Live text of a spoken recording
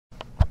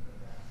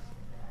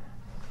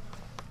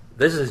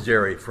This is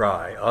Jerry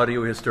Fry,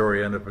 audio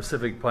historian of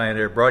Pacific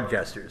Pioneer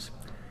Broadcasters.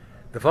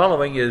 The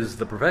following is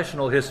the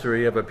professional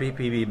history of a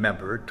PPB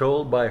member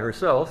told by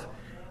herself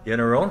in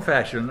her own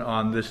fashion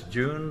on this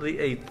June the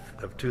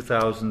 8th of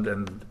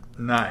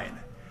 2009.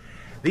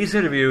 These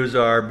interviews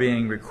are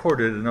being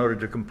recorded in order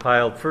to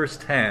compile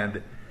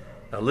firsthand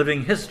a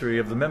living history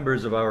of the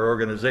members of our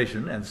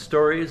organization and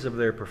stories of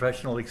their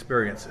professional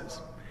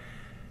experiences.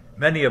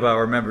 Many of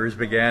our members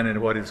began in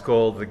what is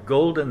called the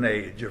golden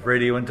age of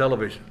radio and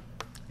television,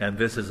 and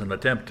this is an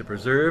attempt to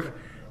preserve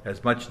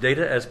as much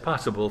data as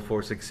possible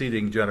for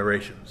succeeding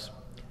generations.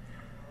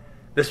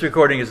 This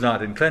recording is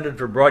not intended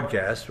for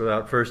broadcast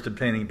without first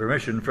obtaining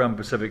permission from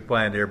Pacific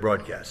Pioneer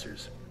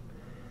Broadcasters.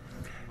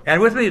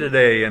 And with me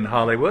today in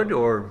Hollywood,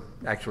 or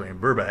actually in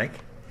Burbank,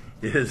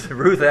 is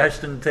Ruth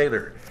Ashton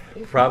Taylor,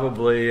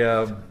 probably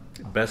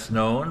best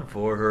known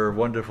for her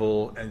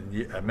wonderful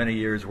and many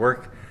years'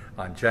 work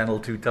on Channel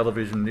 2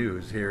 television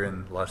news here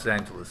in Los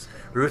Angeles.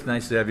 Ruth,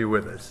 nice to have you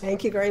with us.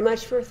 Thank you very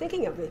much for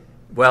thinking of me.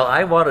 Well,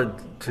 I wanted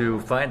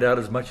to find out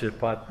as much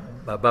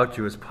about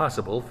you as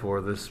possible for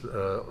this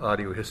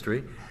audio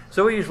history.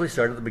 So we usually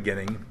start at the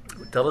beginning.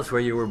 Tell us where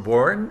you were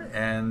born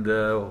and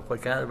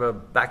what kind of a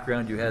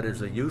background you had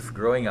as a youth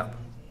growing up.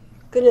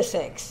 Goodness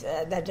sakes,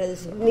 that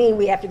does mean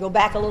we have to go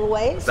back a little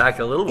ways? Back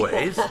a little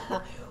ways.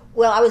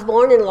 Well, I was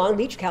born in Long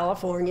Beach,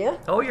 California.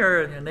 Oh,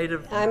 you're a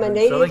native? I'm a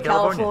native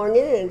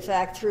Californian. In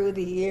fact, through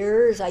the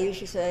years, I used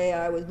to say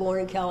I was born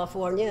in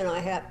California, and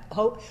I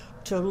hope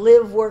to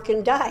live, work,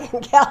 and die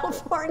in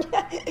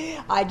California.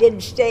 I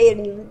did stay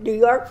in New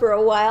York for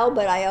a while,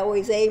 but I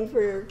always aimed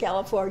for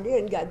California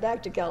and got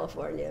back to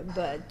California.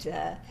 But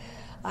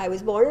I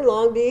was born in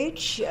Long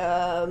Beach.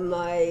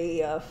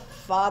 My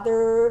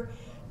father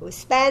was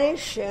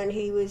Spanish, and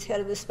he was head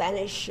of the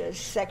Spanish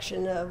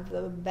section of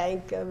the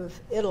Bank of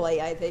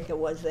Italy, I think it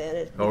was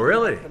then. Oh,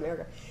 really?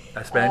 America.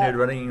 A Spaniard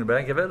running the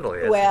Bank of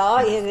Italy. Well,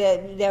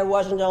 there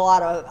wasn't a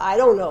lot of, I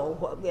don't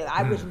know.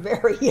 I was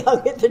very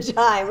young at the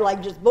time,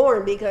 like just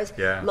born, because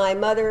my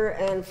mother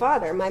and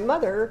father, my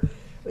mother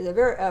was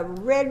a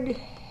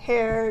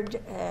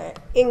red-haired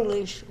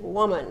English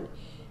woman,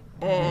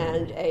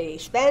 and a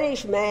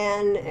Spanish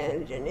man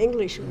and an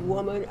English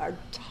woman are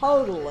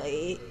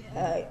totally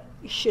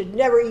should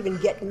never even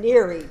get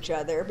near each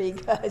other,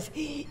 because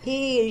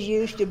he is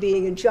used to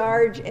being in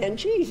charge and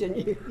she's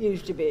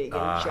used to being in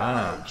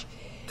charge.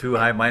 Two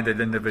high-minded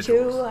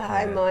individuals. Two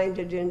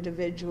high-minded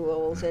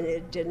individuals, and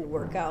it didn't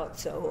work out.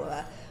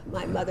 So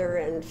my mother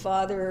and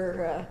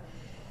father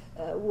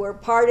were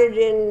parted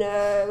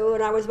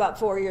when I was about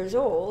 4 years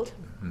old.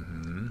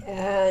 Mm-hmm.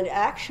 And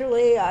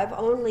actually, I've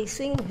only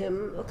seen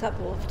him a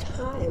couple of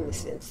times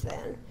since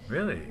then.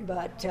 Really?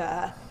 But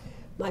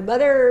my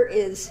mother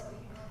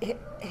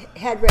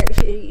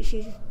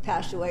she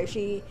passed away.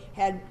 She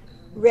had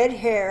red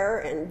hair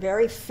and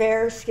very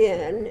fair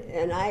skin,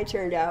 and I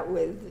turned out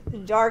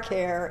with dark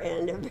hair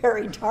and a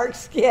very dark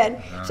skin.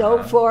 Uh-huh.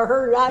 So for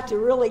her not to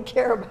really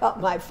care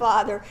about my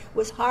father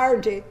was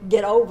hard to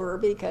get over,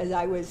 because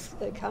I was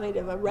kind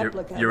of a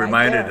replica. You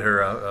reminded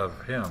her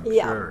of him.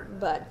 Yeah, sure.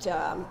 But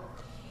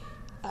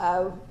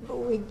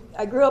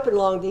I grew up in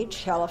Long Beach,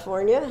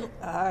 California.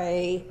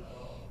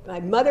 My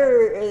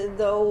mother,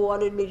 though,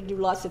 wanted me to do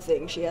lots of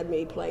things. She had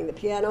me playing the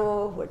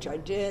piano, which I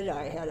did.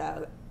 I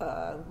had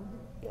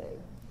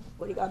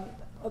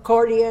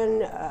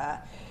accordion,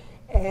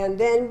 and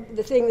then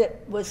the thing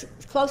that was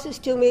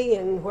closest to me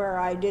and where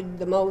I did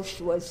the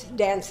most was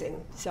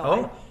dancing.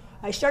 So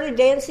I started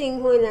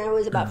dancing when I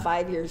was about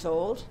 5 years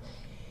old,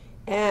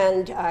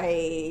 and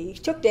I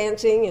took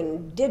dancing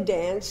and did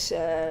dance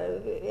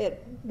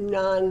at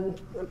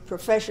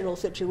non-professional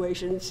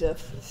situations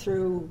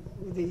through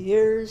the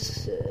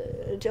years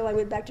until I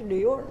went back to New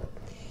York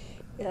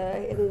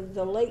in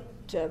the late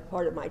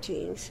part of my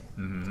teens.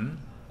 Mm-hmm.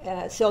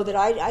 So that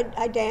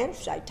I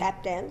danced, I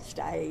tap danced,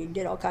 I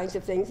did all kinds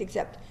of things,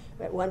 except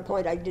at one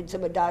point I did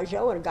some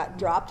adagio and got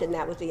dropped, and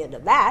that was the end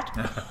of that.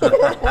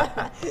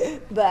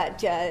 But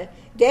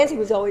dancing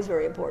was always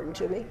very important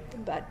to me,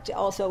 but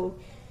also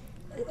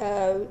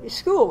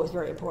school was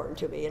very important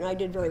to me, and I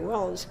did very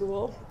well in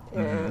school,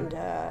 and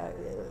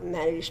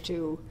managed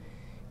to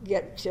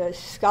get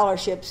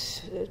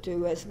scholarships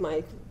to, as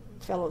my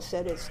fellows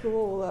said at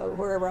school,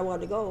 wherever I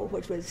wanted to go,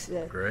 which was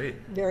great,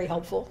 very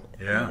helpful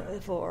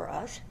for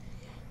us.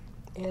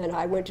 And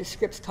I went to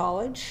Scripps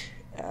College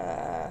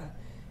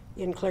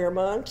in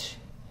Claremont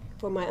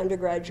for my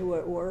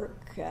undergraduate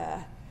work,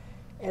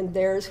 and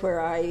there's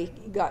where I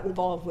got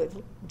involved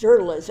with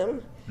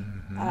journalism.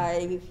 Mm-hmm.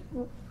 I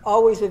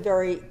always was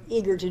very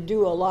eager to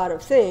do a lot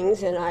of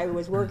things, and I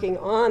was working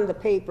on the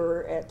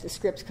paper at the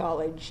Scripps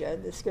College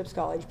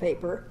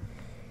paper.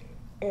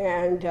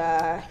 And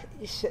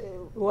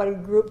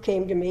one group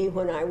came to me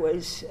when I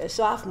was a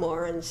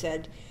sophomore and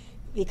said,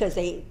 because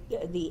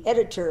the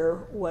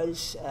editor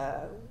was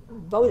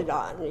voted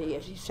on,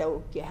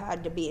 so you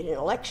had to be in an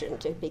election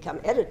to become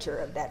editor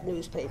of that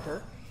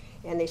newspaper.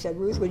 And they said,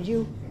 Ruth, would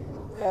you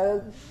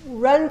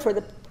run for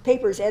the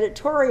paper's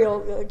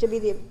editorial, to be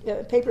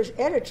the paper's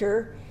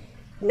editor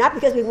not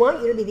because we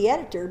want you to be the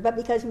editor, but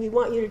because we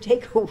want you to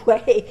take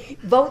away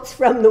votes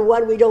from the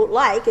one we don't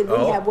like, and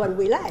we have one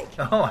we like.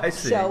 Oh, I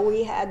see. So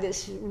we had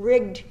this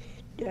rigged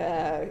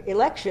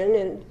election,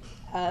 and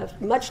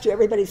much to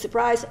everybody's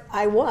surprise,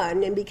 I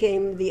won and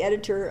became the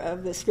editor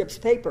of the Scripps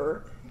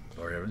paper,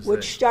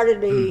 which started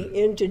me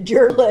into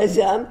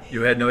journalism.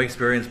 You had no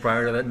experience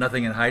prior to that?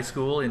 Nothing in high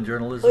school in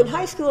journalism? In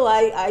high school,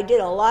 I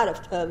did a lot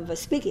of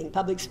speaking,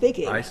 public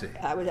speaking. I see.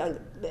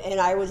 And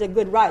I was a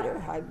good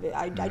writer.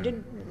 I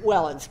did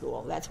well in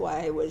school. That's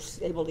why I was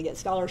able to get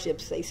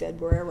scholarships, they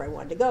said, wherever I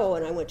wanted to go,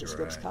 and I went to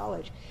Scripps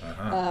College.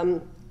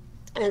 And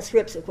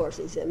Scripps, of course,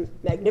 is a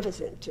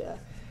magnificent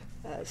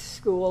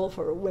school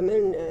for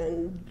women,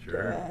 and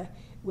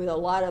with a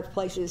lot of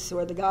places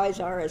where the guys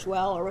are as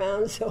well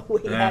around, so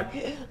we had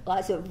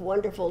lots of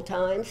wonderful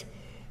times.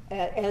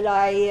 And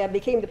I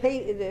became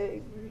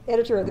the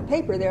editor of the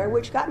paper there,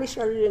 which got me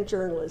started in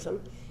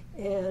journalism.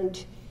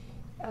 And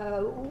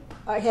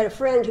I had a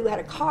friend who had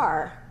a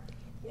car,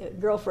 a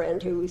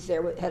girlfriend who was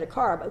there had a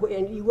car,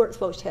 and you weren't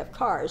supposed to have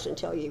cars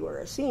until you were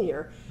a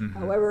senior.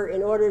 However,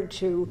 in order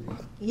to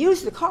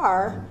use the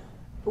car,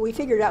 we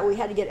figured out we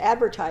had to get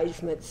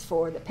advertisements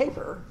for the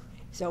paper.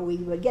 So we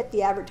would get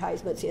the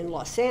advertisements in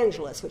Los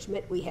Angeles, which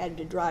meant we had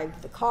to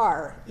drive the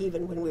car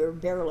even when we were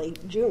barely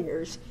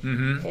juniors.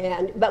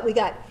 But we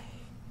got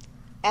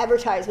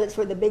advertisements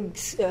for the big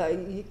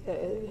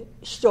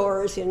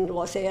stores in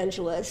Los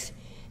Angeles,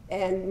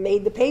 and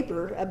made the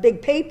paper a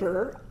big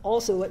paper.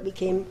 Also, it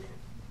became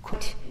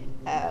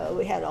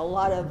we had a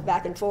lot of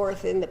back and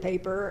forth in the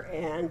paper,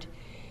 and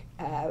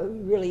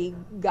really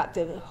got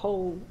the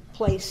whole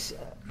place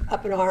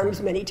up in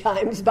arms many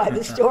times by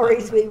the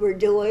stories we were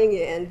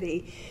doing and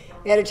the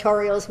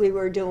editorials we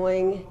were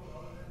doing.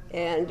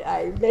 And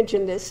I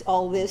mentioned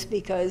all this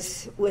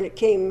because when it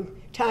came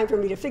time for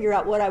me to figure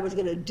out what I was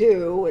going to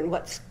do and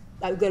what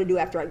I was going to do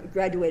after I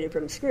graduated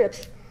from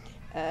Scripps,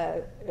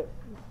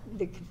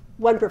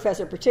 one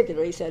professor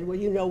particularly said, well,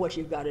 you know what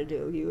you've got to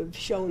do. You have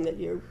shown that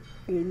you're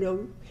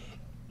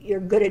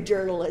good at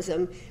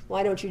journalism.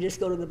 Why don't you just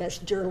go to the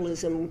best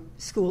journalism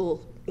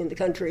school in the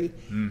country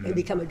and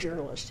become a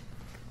journalist?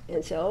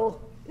 And so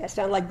that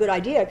sounded like a good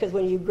idea, because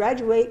when you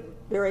graduate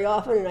very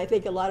often, and I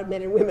think a lot of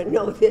men and women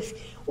know this,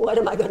 what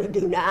am I going to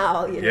do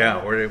now?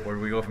 Where do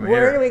we go from here?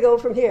 Where do we go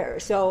from here?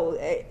 So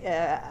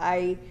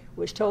I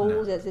was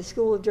told that the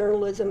School of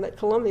Journalism at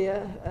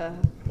Columbia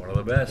one of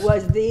the best.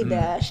 Was the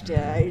best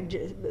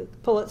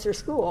Pulitzer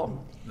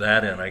School.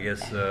 That and I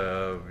guess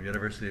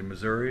University of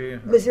Missouri?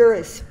 Missouri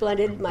is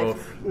splendid.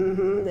 Both.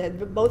 They're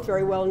both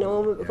very well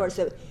known. Of course,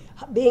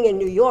 being in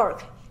New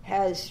York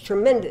has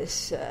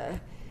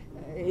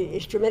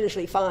is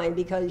tremendously fine,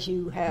 because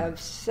you have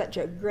such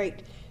a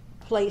great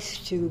place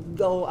to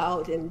go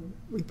out and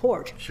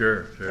report.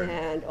 Sure.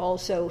 And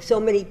also so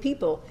many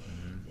people.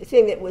 The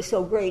thing that was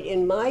so great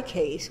in my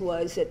case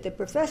was that the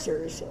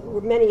professors,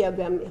 many of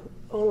them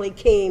only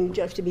came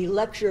just to be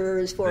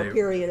lecturers for a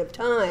period of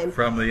time.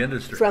 From the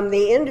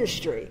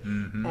industry.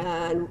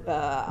 And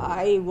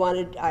I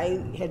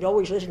had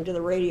always listened to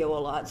the radio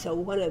a lot, so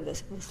one of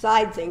the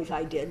side things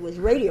I did was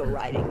radio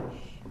writing.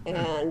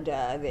 And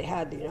they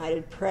had the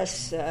United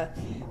Press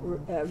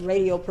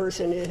radio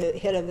person,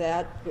 head of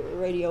that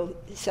radio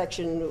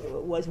section,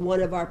 was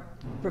one of our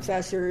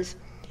professors.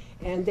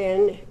 And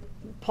then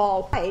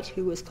Paul White,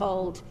 who was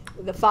called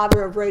the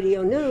father of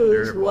radio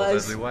news,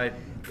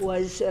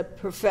 was a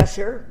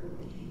professor.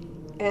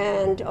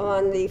 And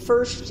on the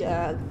first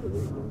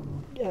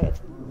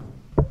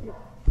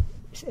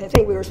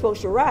thing we were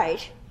supposed to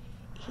write,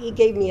 he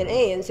gave me an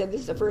A and said, this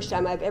is the first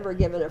time I've ever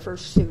given a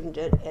first student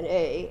an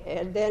A.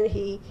 And then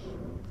he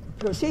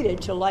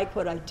proceeded to like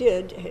what I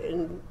did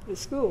in the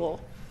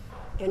school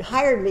and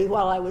hired me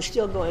while I was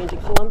still going to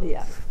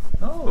Columbia.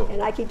 Oh.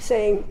 And I keep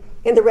saying,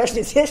 and the rest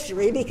is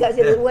history, because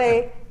in a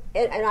way,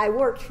 and I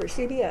worked for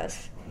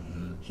CBS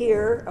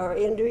here or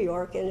in New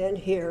York and then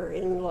here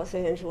in Los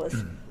Angeles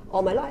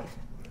all my life,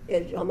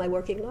 all my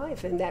working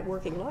life, and that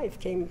working life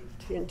came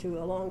into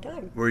a long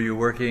time. Were you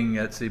working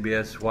at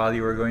CBS while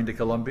you were going to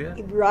Columbia?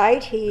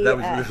 Right.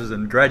 This was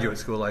in graduate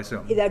school, I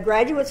assume. That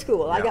graduate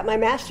school. Yeah. I got my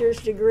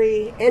master's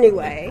degree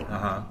anyway.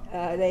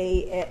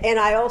 And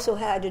I also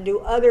had to do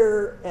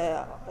other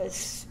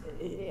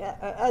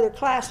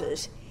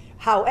classes.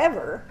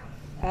 However,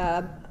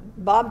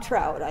 Bob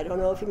Trout, I don't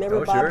know if you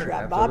remember Bob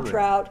Trout. Absolutely. Bob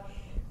Trout,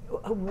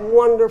 a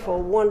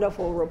wonderful,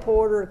 wonderful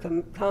reporter,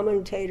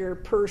 commentator,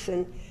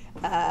 person,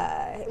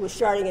 was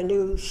starting a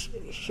new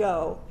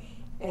show,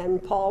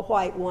 and Paul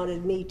White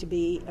wanted me to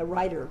be a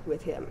writer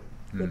with him,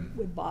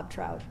 with Bob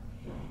Trout.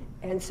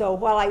 And so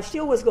while I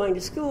still was going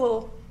to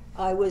school,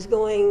 I was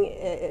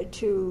going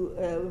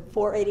to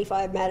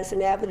 485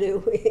 Madison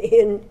Avenue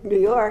in New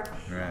York,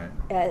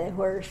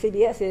 where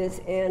CBS is,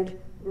 and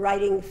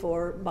writing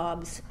for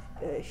Bob's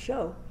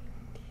show.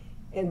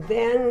 And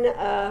then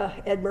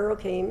Ed Murrow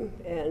came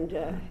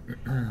and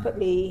put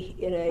me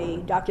in a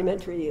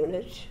documentary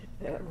unit,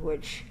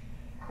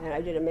 and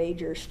I did a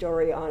major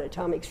story on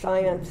atomic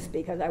science,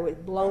 because I was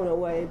blown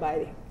away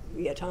by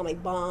the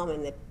atomic bomb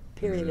and the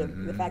period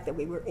of the fact that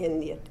we were in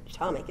the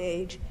atomic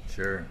age.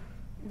 Sure.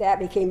 That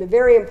became a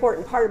very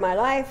important part of my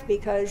life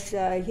because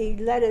he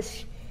let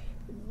us.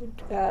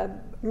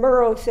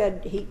 Murrow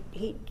said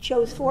he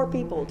chose 4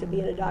 people to be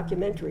in a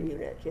documentary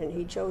unit, and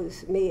he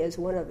chose me as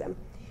one of them.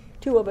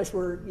 2 of us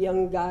were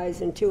young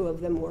guys, and 2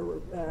 of them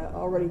were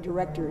already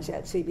directors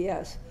at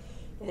CBS.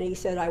 And he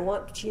said, I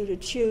want you to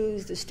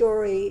choose the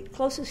story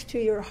closest to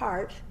your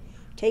heart,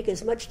 take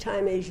as much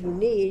time as you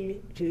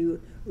need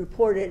to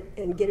report it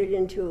and get it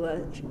into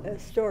a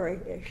story,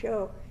 a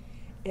show,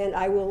 and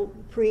I will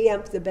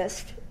preempt the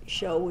best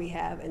show we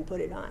have and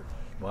put it on.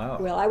 Wow.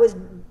 Well, I was,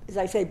 as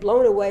I say,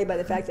 blown away by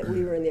the fact that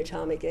we were in the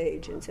atomic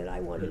age and said,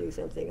 I want to do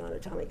something on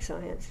atomic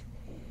science.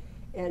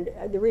 And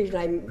the reason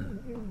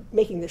I'm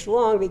making this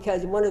long,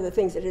 because one of the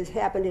things that has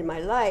happened in my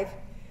life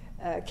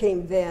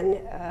came then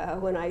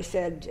when I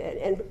said,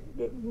 and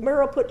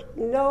Murrow put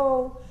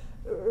no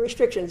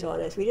restrictions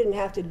on us. We didn't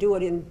have to do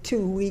it in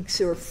 2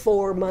 weeks or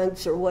 4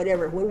 months or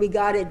whatever. When we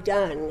got it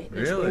done,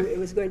 it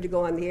was going to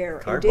go on the air.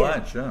 Carte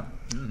blanche, yeah.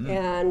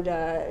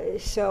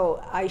 And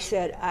so I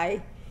said,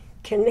 I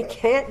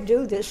can't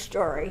do this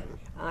story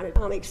on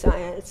atomic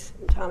science,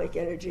 atomic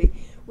energy,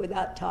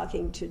 without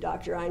talking to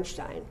Dr.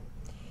 Einstein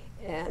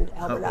and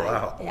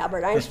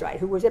Albert Einstein,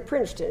 who was at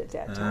Princeton at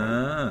that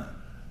time.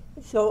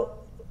 So,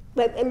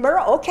 but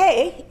Murrow,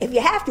 okay, if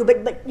you have to,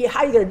 but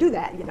how are you going to do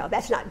that? You know,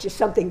 that's not just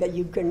something that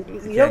you can.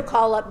 You don't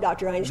call up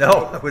Dr. Einstein.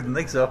 No, I wouldn't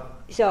think so.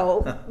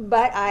 So,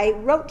 but I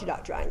wrote to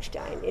Dr.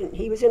 Einstein, and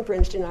he was in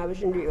Princeton, I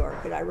was in New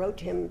York, and I wrote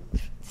to him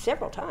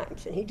several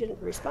times, and he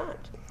didn't respond.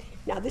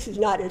 Now, this is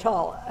not at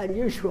all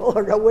unusual,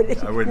 or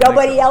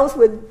nobody else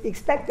would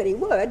expect that he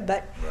would,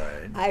 but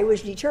I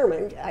was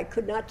determined I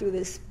could not do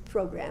this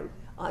program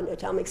on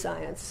atomic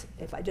science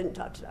if I didn't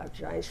talk to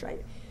Dr.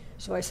 Einstein.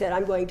 So I said,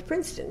 I'm going to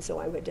Princeton. So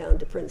I went down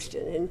to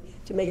Princeton. And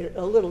to make it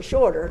a little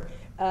shorter,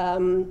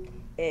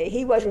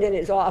 he wasn't in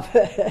his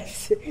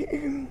office,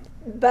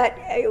 but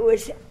it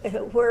was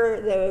where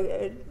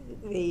the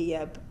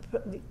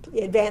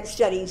advanced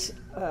studies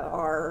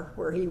are,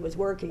 where he was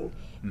working,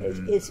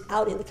 is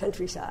out in the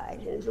countryside.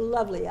 And it was a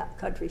lovely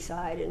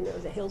countryside, and there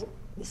was a hill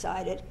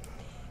beside it.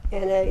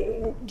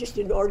 And just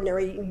an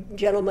ordinary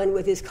gentleman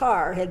with his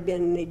car had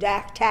been the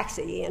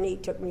taxi, and he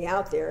took me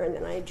out there, and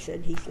then I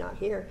said, he's not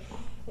here.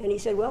 And he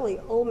said, well,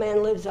 the old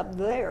man lives up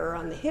there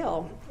on the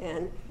hill.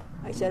 And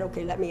I said,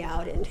 okay, let me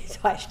out. And so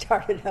I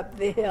started up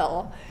the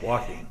hill.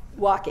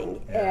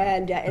 Walking. Yeah.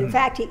 And in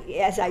fact,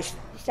 as I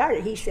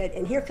started, he said,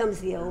 and here comes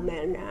the old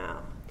man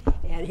now.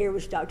 And here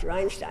was Dr.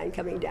 Einstein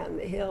coming down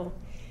the hill.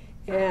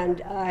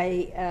 And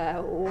I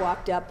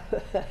walked up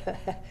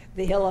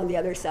the hill on the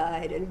other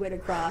side and went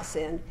across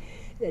and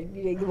said,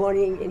 good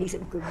morning. And he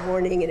said, good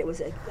morning. And it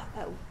was a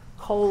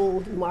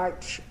cold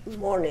March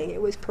morning.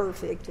 It was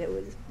perfect. It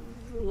was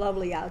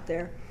lovely out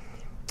there.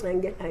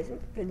 And I said,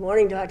 good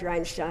morning, Dr.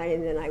 Einstein.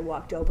 And then I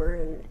walked over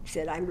and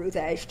said, I'm Ruth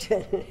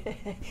Ashton.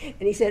 And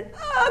he said,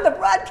 oh, the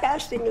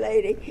broadcasting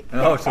lady.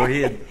 Oh, so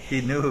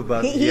he knew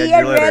about he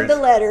had read the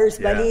letters,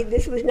 but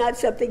this was not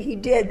something he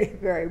did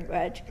very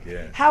much.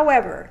 Yeah.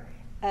 However,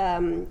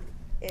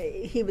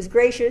 he was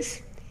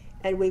gracious,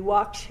 and we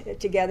walked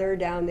together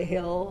down the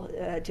hill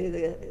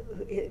to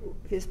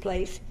his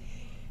place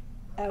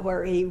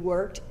where he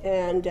worked,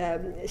 and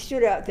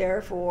stood out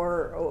there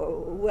for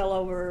well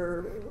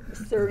over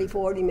 30,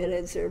 40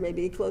 minutes, or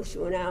maybe close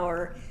to an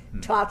hour,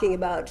 talking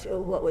about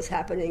what was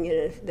happening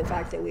in the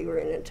fact that we were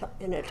in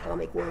an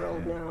atomic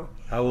world now.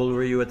 How old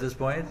were you at this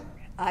point?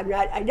 I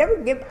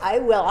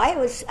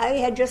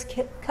had just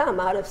come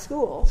out of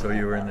school. So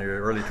you were in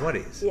your early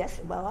 20s?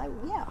 Yes, well, I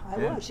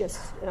was just.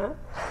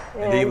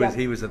 And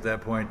he was at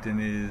that point in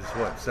his,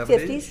 what,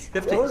 70s?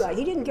 50s? Oh, right.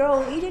 He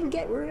didn't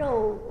get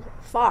real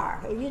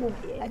far.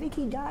 I think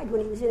he died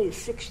when he was in his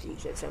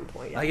 60s at some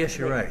point. I guess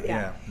you're right,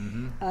 yeah.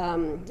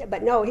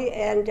 But no, he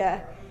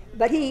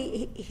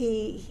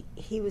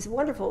was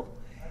wonderful.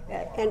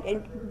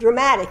 And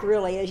dramatic,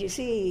 really, as you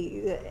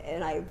see,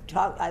 and I've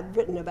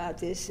written about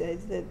this,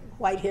 the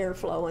white hair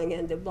flowing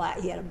and the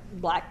black, he had a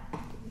black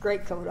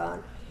greatcoat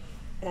on,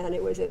 and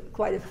it was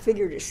quite a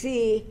figure to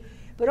see,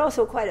 but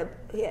also quite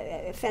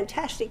a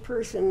fantastic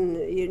person.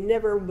 It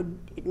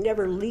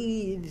never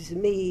leaves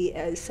me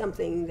as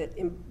something that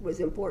was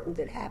important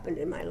that happened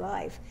in my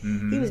life.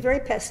 He was very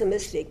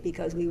pessimistic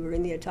because we were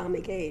in the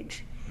atomic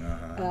age,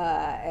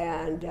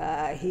 and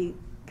he,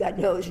 God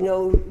knows,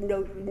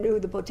 knew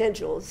the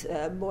potentials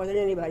more than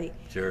anybody.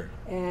 Sure.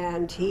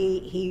 And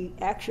he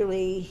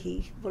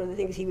actually, one of the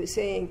things he was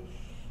saying,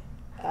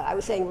 I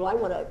was saying, well, I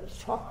want to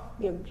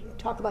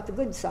talk about the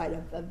good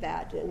side of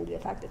that, and the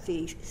fact that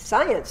the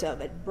science of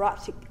it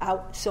brought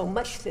out so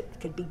much that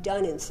could be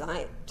done in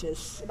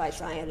by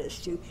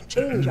scientists to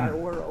change our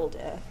world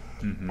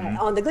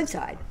on the good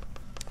side,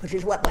 which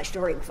is what my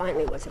story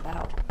finally was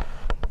about.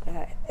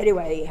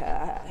 Anyway,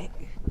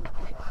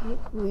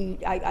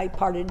 I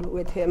parted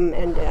with him,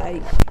 and I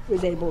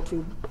was able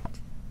to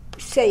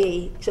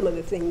say some of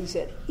the things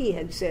that he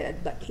had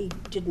said, but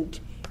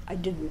I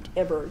didn't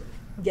ever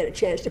get a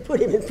chance to put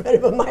him in front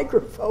of a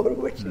microphone,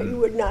 which he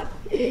would not.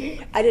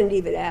 I didn't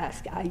even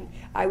ask.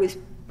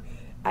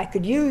 I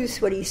could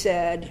use what he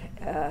said,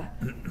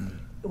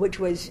 which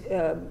was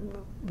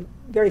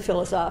very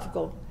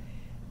philosophical,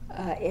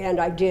 and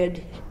I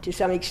did to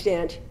some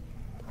extent.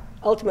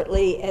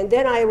 Ultimately, and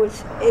then I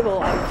was able,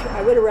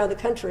 I went around the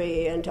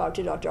country and talked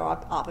to Dr.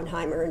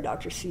 Oppenheimer and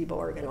Dr.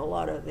 Seaborg and a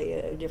lot of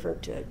the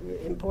different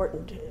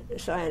important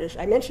scientists.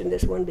 I mentioned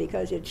this one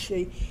because it's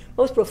the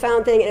most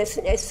profound thing, and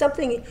it's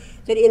something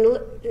that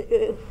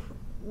in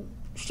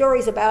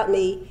stories about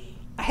me,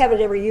 I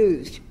haven't ever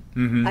used.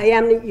 Mm-hmm. I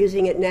am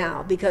using it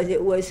now because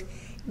it was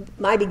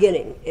my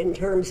beginning in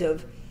terms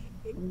of,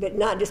 but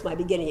not just my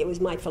beginning, it was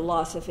my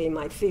philosophy,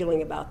 my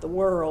feeling about the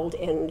world,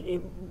 and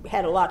it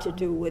had a lot to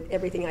do with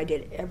everything I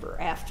did ever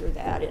after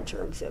that in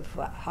terms of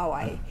what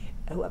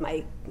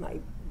my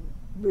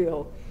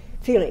real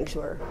feelings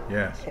were.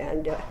 Yes.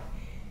 And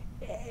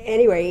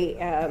anyway,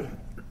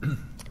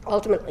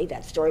 ultimately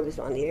that story was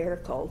on the air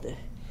called,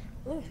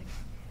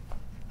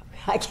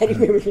 I can't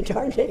even remember the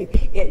darn name.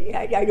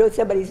 I know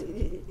somebody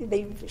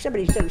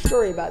did a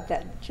story about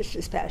that just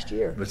this past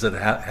year. Was it a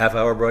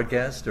half-hour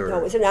broadcast, or? No,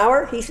 it was an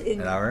hour.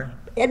 An hour?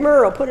 Ed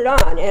Murrow put it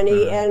on, and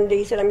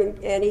he said,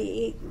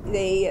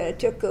 they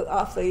took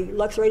off the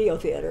Lux Radio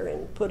Theater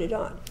and put it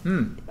on.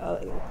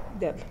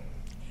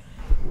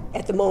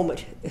 At the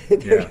moment,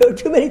 there are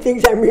too many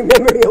things I'm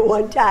remembering at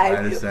one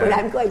time, but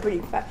I'm going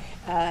pretty fast.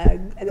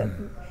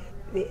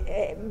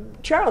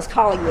 Charles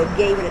Collingwood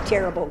gave it a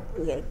terrible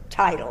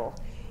title.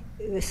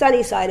 The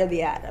Sunny Side of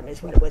the Atom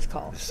is what it was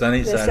called. The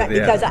Sunny Side of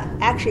the Atom. Because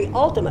Atom.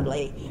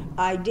 Ultimately,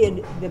 I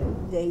did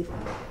the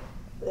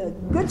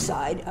good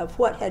side of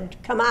what had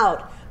come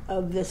out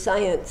of the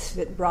science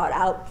that brought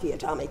out the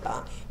atomic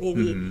bomb. I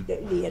mean,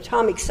 the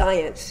atomic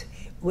science,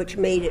 which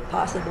made it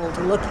possible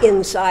to look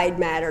inside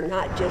matter,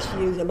 not just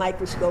use a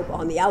microscope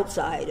on the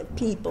outside of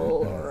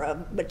people or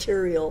of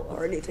material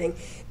or anything,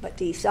 but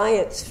the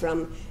science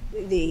from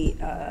the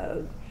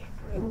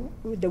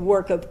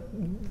work of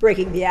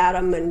breaking the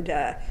atom and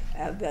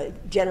the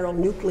general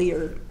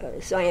nuclear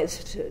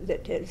science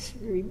that has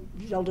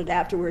resulted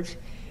afterwards,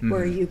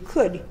 where you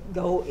could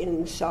go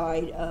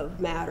inside of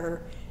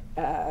matter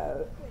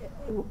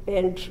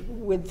and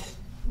with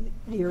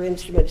your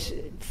instruments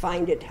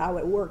find it how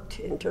it worked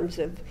in terms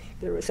of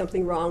there was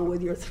something wrong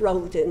with your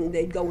throat and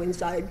they'd go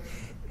inside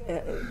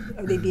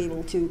or they'd be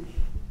able to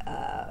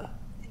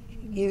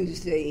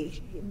use the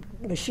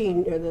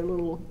machine or the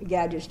little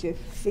gadgets to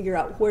figure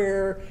out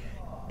where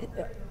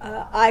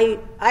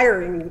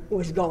iron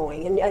was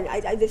going, and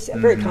it's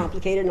very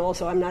complicated, and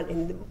also I'm not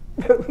in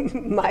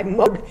my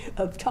mode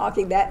of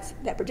talking that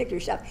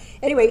particular stuff.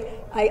 Anyway,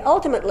 I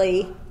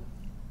ultimately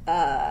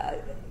I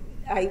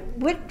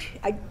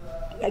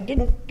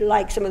didn't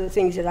like some of the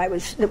things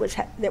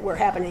that were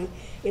happening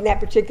in that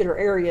particular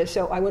area,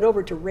 so I went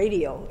over to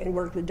radio and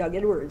worked with Doug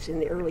Edwards in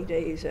the early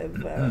days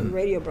of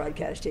radio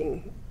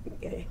broadcasting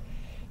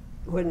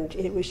when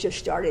it was just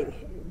starting,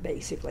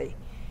 basically.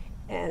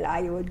 And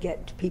I would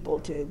get people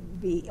to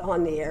be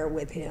on the air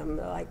with him,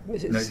 like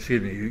Mrs. No,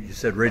 excuse me, you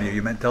said radio,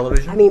 you meant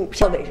television? I mean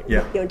television.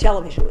 Yeah.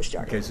 Television was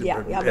starting. Okay, so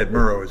Ed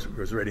Murrow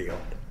was radio.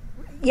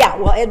 Yeah,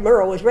 well, Ed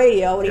Murrow was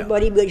radio,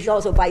 but he was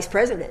also vice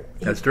president.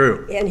 That's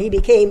true. And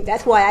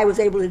that's why I was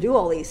able to do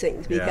all these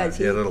things, because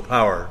he had a little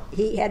power.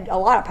 He had a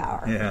lot of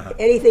power. Yeah.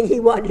 Anything he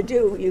wanted to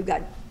do, you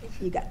got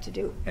to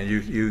do. And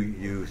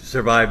you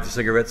survived the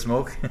cigarette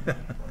smoke?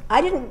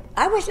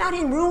 I was not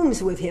in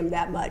rooms with him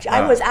that much.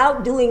 I was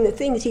out doing the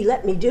things he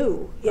let me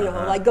do,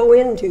 like go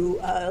into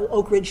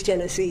Oak Ridge,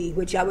 Tennessee,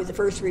 which I was the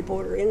first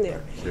reporter in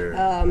there.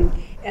 Sure.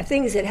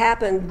 Things that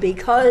happened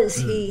because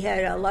he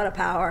had a lot of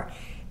power,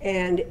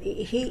 and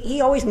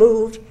he always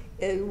moved.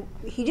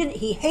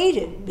 He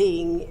hated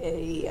being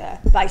a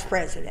vice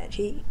president.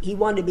 He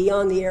wanted to be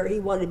on the air. He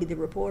wanted to be the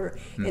reporter,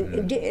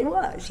 and it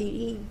was.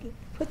 He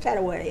put that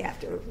away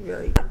after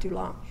not too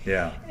long.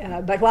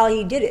 Yeah. But while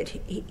he did it,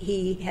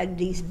 he had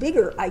these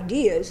bigger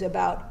ideas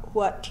about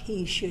what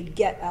he should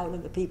get out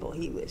of the people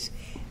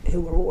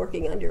who were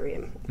working under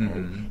him.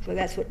 And so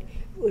that's what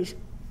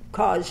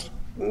caused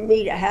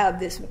me to have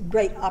this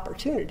great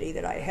opportunity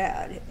that I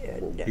had.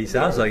 And he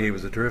sounds like he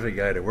was a terrific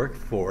guy to work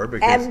for,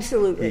 because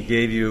absolutely. He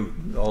gave you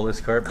all this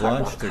carte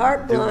blanche to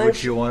do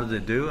what you wanted to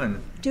do,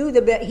 and do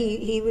the best.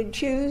 He would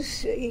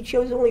choose. He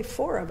chose only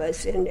 4 of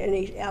us, and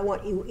I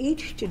want you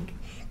each to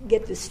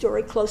get the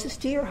story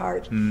closest to your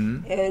heart,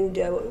 and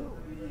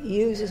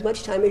use as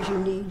much time as you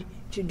need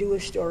to do a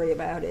story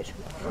about it.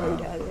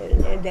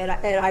 And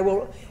I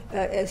will,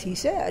 as he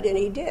said, and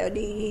he did.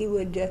 He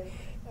would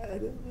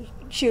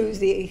choose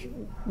the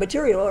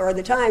material or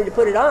the time to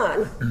put it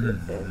on,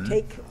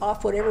 take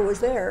off whatever was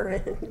there,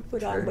 and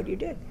put on what you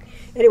did.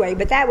 Anyway,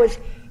 but that was.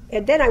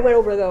 And then I went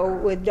over, though,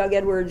 with Doug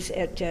Edwards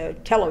at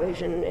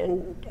television,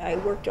 and I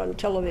worked on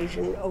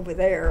television over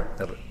there.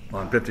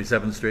 On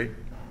 57th Street?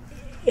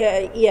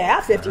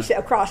 50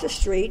 across the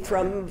street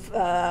from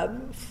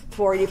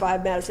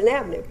 485 Madison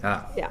Avenue.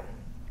 Yeah,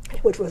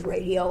 which was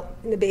radio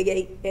and the Big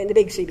 8 and the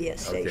big CBS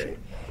station.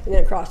 And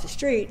then across the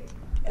street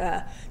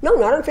No,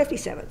 not on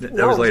 57th.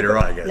 That was later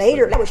on, I guess.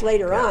 That was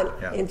later on.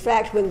 Yeah. In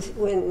fact,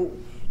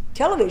 when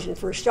television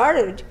first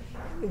started,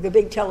 the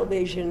big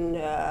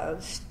television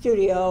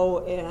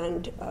studio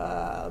and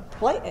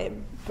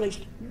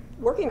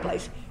working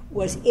place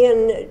was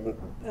in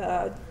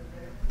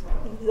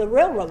the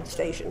railroad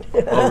station.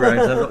 Oh,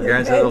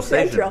 Grand Central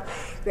Station.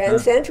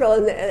 Grand Central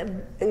in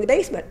the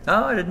basement.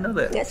 Oh, I didn't know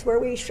that. That's where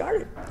we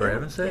started. For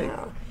heaven's sake.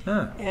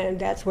 And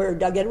that's where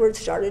Doug Edwards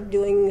started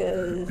doing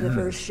the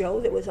first show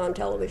that was on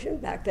television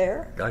back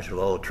there. Gosh, with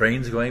all the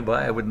trains going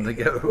by, I wouldn't think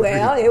it would.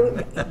 Well,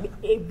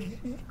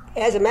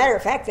 as a matter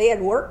of fact, they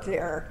had worked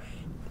there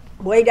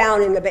way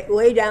down in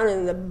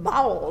the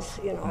bowels,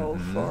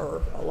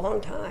 for a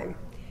long time.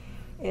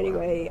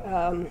 Anyway,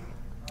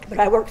 but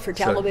I worked for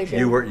television.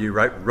 So you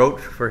wrote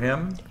for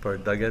him, for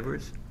Doug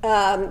Edwards?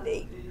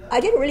 I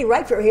didn't really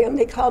write for him.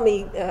 They called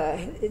me.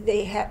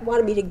 They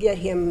wanted me to get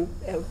him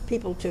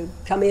people to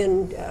come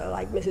in,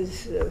 like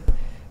Mrs.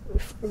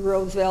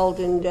 Roosevelt,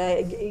 and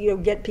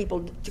get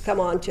people to come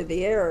on to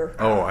the air.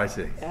 Oh, I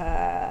see.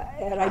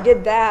 And I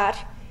did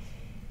that.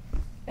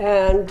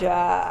 And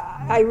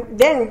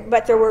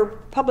but there were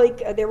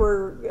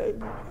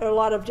a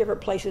lot of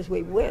different places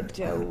we went.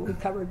 We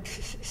covered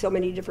so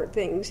many different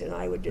things, and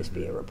I would just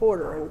be a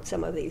reporter on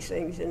some of these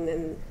things, and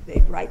then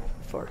they'd write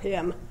for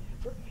him.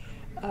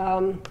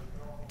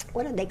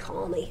 What did they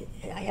call me?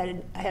 I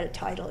had a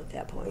title at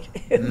that point.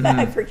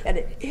 I forget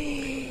it.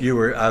 You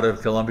were out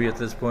of Columbia at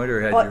this point, or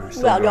had you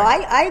still? Well, no,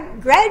 I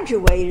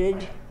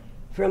graduated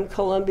from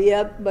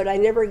Columbia, but I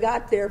never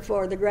got there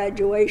for the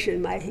graduation.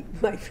 My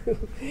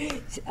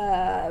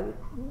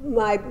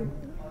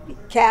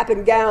cap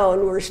and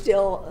gown were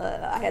still.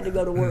 I had to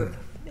go to work,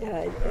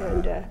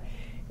 and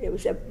it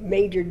was a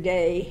major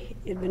day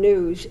in the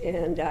news.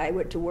 And I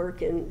went to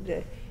work, and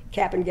the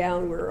cap and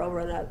gown were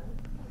over on a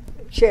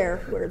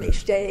chair where they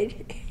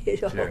stayed.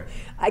 Sure.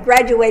 I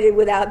graduated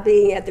without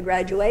being at the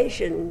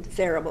graduation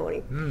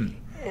ceremony,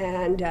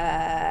 and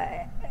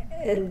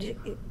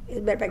as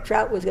a matter of fact,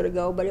 Trout was going to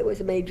go, but it was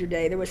a major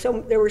day. There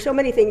were so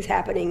many things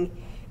happening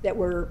that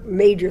were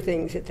major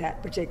things at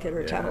that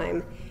particular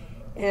time.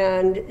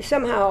 And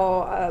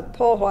somehow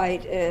Paul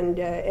White and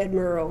Ed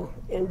Murrow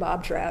and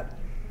Bob Trout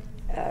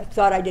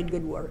thought I did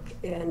good work.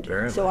 And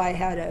so I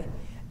had a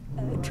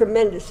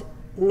tremendous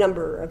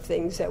number of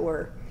things that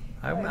were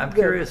I'm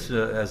curious,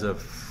 as a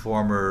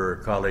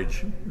former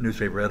college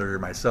newspaper editor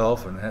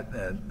myself,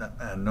 and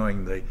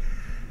knowing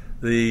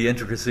the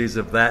intricacies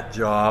of that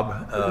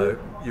job,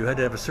 you had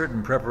to have a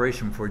certain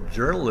preparation for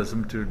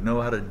journalism to know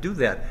how to do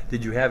that.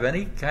 Did you have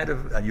any kind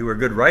of? You were a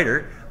good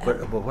writer,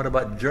 but what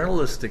about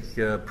journalistic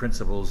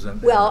principles?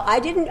 I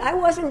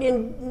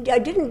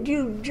didn't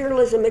do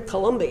journalism at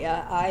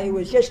Columbia. I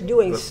was just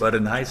doing. But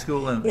in high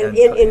school and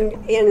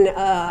in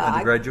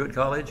undergraduate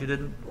college, you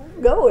didn't.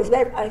 No, as a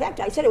matter of fact,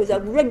 I said it was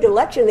a rigged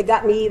election that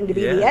got me even to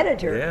be the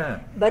editor. Yeah.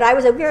 But I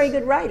was a very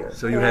good writer.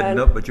 So you had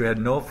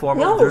no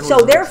formal journalism.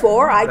 So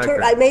therefore I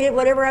made it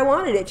whatever I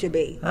wanted it to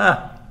be.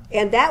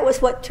 And that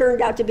was what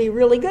turned out to be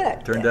really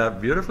good. Turned out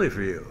beautifully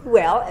for you.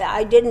 Well,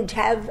 I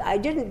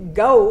didn't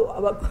go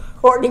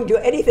according to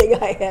anything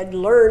I had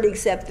learned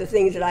except the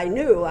things that I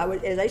knew.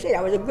 As I say,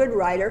 I was a good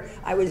writer.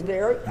 I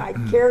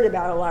cared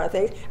about a lot of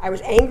things. I was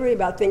angry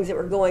about things that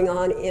were going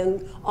on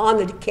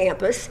the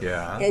campus.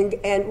 Yeah.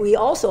 And we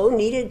also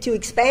needed to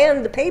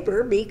expand the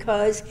paper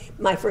because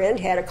my friend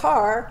had a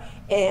car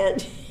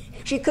and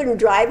she couldn't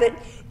drive it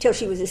till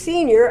she was a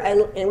senior,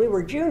 and we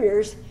were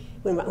juniors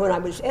when I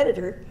was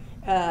editor.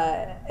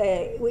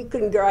 We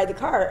couldn't drive the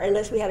car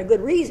unless we had a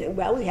good reason.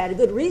 Well, we had a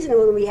good reason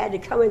when we had to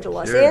come into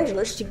Los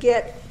Angeles to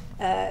get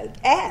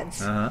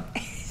ads.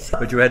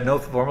 But you had no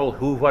formal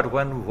who, what,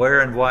 when,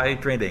 where, and why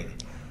training.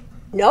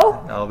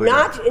 No,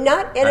 not.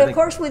 And of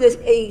course, with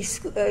a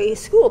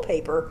school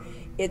paper,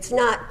 it's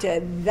not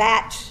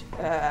that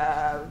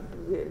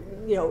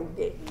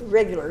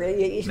regular.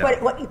 It's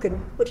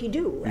what you do.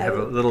 You have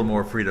a little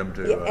more freedom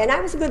to. Yeah, and I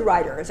was a good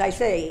writer, as I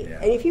say. Yeah.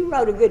 And if you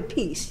wrote a good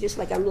piece, just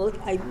like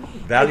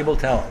valuable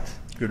talent,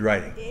 good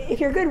writing. If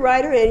you're a good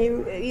writer and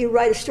you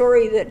write a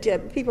story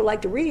that people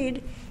like to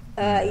read,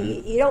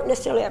 you don't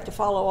necessarily have to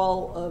follow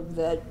all of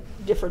the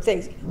different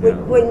things.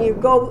 When you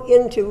go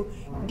into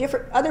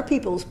different other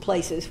people's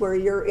places where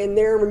you're in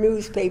their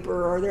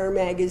newspaper or their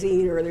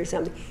magazine or there's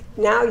something,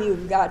 now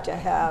you've got to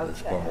have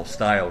formal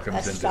style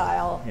comes into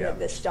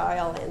the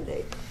style, and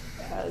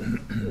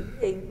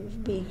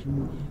be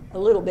a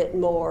little bit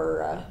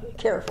more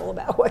careful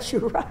about what you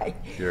write.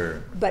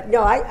 Sure. But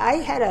no, I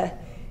had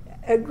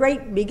a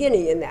great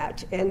beginning in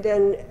that, and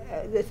then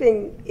the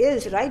thing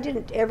is that I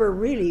didn't ever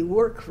really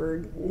work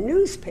for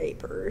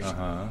newspapers.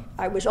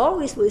 I was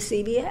always with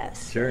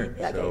CBS. Sure.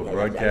 So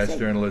broadcast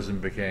journalism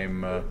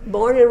became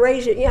born and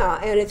raised it. Yeah,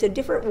 and it's a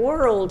different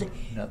world.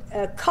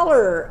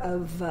 Color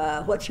of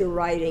what you're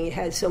writing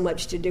has so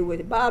much to do with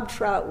it. Bob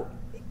Trout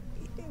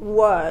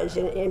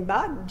and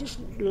Bob just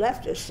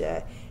left us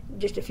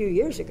just a few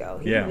years ago.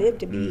 He lived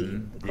to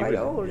be quite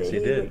old. Yes, he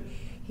did.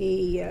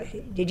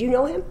 Did you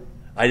know him?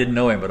 I didn't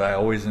know him, but I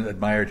always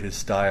admired his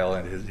style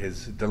and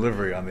his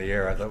delivery on the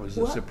air. I thought it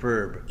was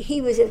superb.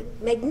 He was a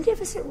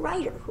magnificent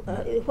writer.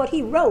 What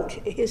he wrote,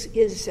 his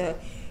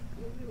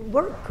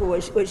work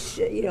was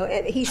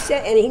he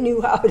said, and he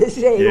knew how to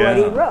say what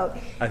he wrote.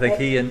 I think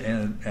he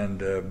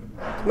and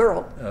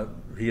Merle.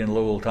 He and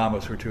Lowell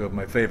Thomas were two of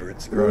my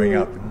favorites growing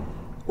up.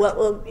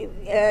 Well,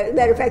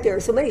 matter of fact, there are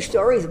so many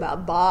stories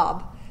about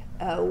Bob.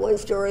 One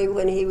story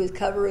when he was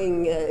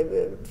covering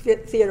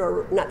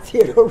not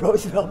Theodore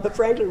Roosevelt, but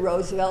Franklin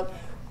Roosevelt,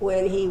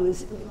 when he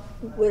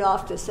went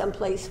off to some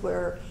place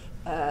where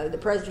the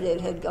president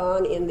had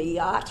gone in the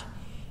yacht,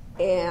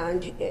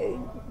 and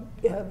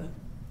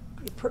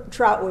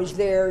Trout was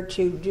there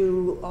to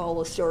do all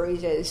the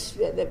stories as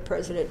the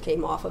president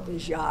came off of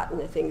his yacht and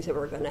the things that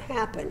were going to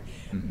happen.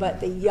 Mm-hmm. But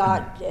the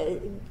yacht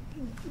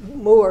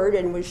moored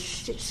and was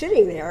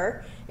sitting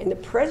there, and the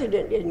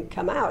president didn't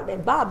come out.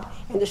 And Bob,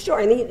 in the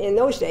story, in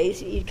those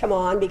days, you'd come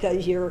on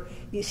because you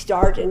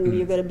start and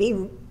you're going to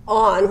be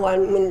on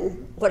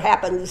when what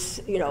happens,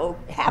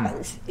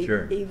 happens.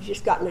 Sure. You've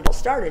just gotten it all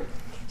started.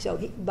 So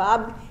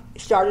Bob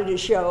started his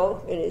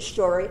show and his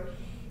story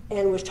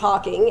and was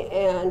talking,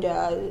 and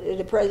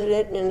the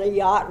president and the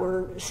yacht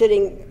were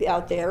sitting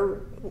out there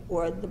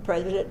where the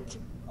president,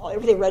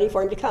 everything ready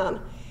for him to come,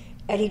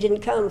 and he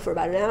didn't come for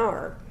about an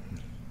hour.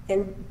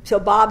 And so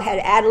Bob had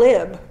ad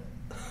lib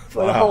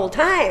for the whole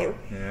time.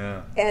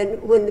 Yeah.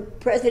 And when the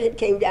president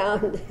came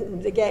down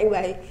the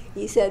gangway,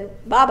 he said,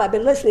 "Bob, I've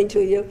been listening to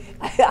you.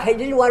 I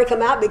didn't want to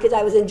come out because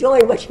I was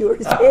enjoying what you were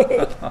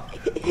saying."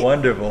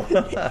 Wonderful.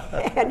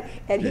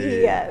 and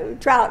he,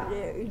 Trout,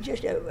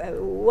 just a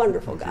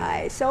wonderful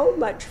guy. So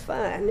much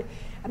fun.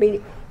 I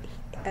mean,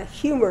 a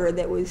humor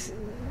that was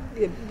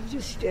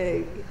just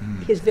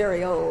his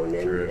very own,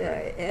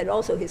 and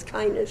also his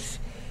kindness.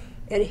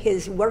 And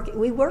his work,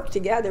 we worked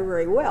together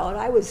very well, and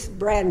I was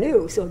brand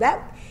new, so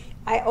that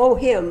I owe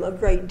him a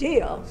great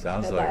deal.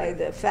 Sounds by like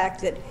the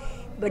fact that,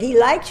 but he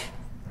liked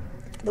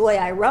the way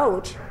I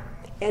wrote,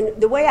 and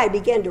the way I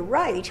began to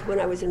write when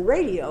I was in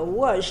radio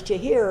was to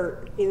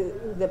hear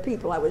the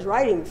people I was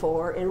writing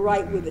for and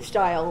write with the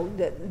style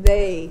that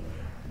they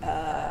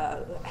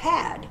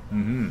had,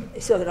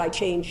 so that I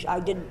changed. I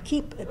didn't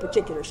keep a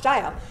particular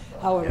style.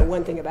 However,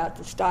 one thing about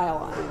the style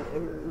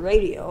on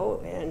radio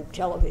and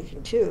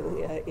television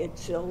too,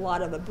 it's a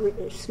lot of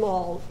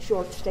small,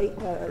 short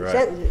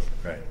sentences.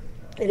 Right.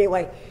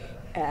 Anyway,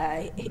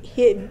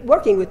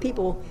 working with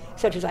people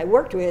such as I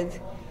worked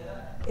with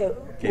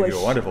gave you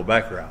a wonderful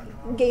background.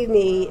 Gave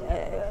me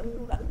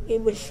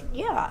it was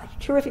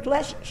terrific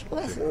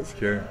lessons.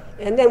 Sure.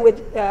 And then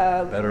with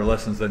better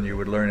lessons than you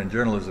would learn in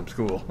journalism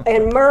school.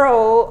 And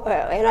Merle,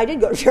 and I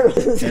did go to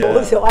journalism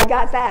school, so I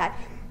got that.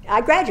 I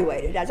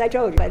graduated, as I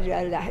told you.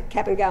 The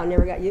cap and gown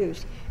never got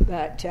used,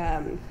 but.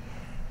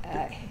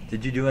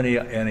 Did you do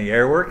any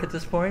air work at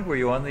this point? Were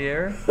you on the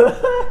air?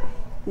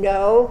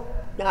 No,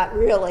 not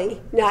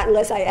really. Not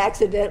unless I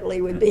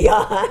accidentally would be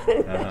on.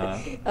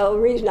 The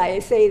reason I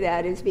say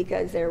that is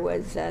because there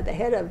was the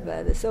head of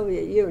the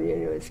Soviet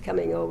Union who was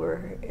coming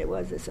over. It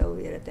was the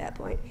Soviet at that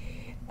point,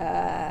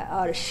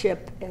 on a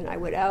ship, and I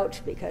went out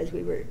because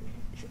we were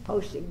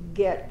supposed to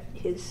get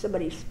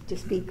somebody to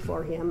speak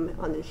for him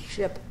on this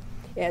ship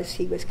as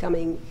he was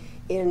coming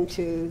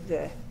into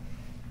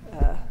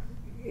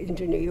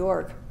New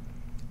York.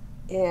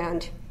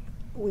 And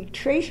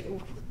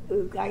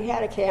I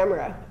had a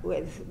camera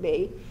with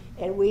me,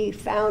 and we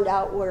found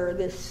out where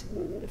this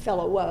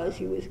fellow was.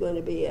 He was going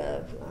to be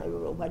I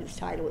don't know what his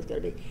title was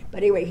going to be. But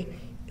anyway,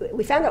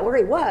 we found out where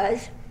he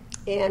was,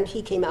 and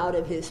he came out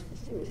of his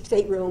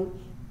stateroom,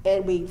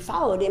 and we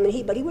followed him,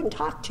 but he wouldn't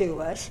talk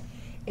to us.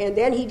 And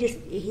then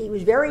he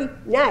was very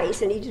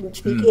nice, and he didn't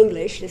speak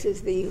English. This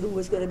is who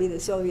was going to be the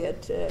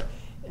Soviet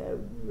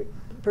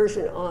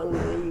person on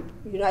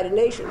the United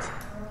Nations.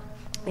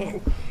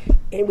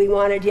 And we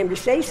wanted him to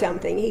say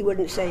something. He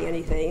wouldn't say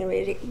anything. I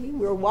mean, we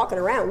were walking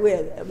around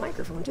with a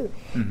microphone, too,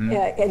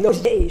 in those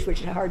days,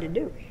 which is hard to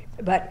do.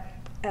 But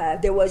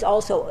there was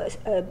also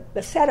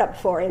a setup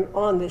for him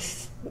on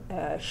this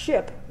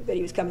ship that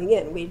he was coming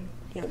in. We'd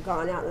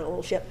gone out in a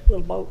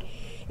little boat.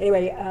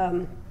 Anyway,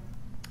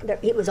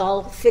 it was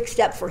all fixed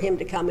up for him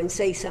to come and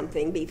say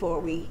something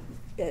before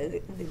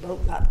the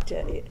boat got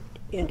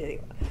into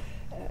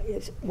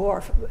his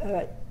wharf.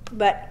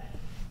 But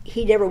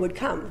he never would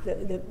come.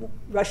 The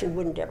Russian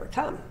wouldn't ever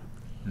come.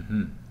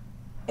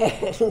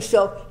 And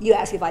so you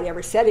asked if I'd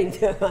ever said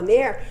anything on the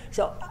air.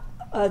 So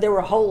there were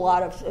a whole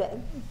lot of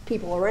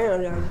people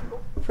around,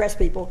 press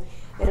people,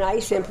 and I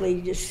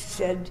simply just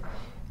said,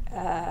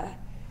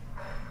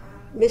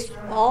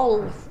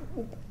 all,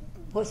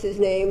 what's his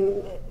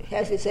name,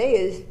 has to say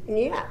is,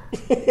 yeah.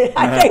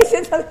 I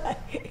think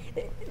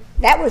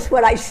that was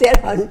what I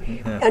said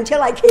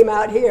until I came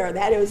out here.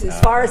 That was as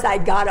far as I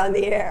got on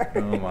the air.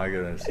 Oh, my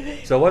goodness.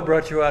 So what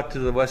brought you out to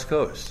the West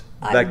Coast?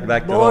 Back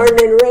to born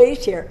and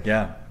raised here.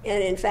 Yeah.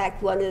 And in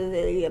fact, one of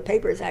the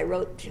papers I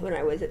wrote when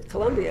I was at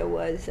Columbia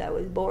was I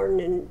was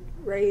born and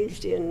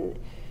raised in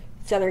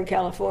Southern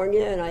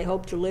California, and I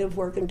hope to live,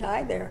 work, and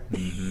die there.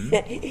 Mm-hmm.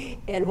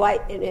 And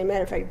as a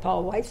matter of fact,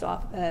 Paul White's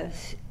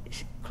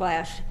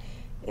class,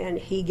 and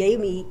he gave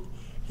me,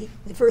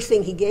 the first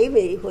thing he gave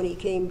me when he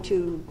came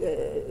to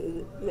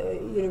the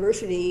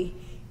university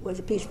was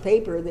a piece of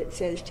paper that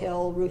says,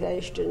 "Tell Ruth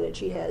Ashton that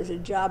she has a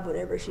job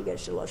whenever she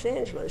gets to Los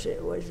Angeles."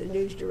 It was the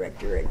news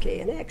director at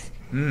KNX.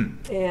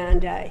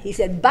 And he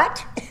said,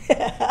 "But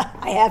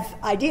I have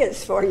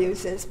ideas for you,"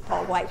 says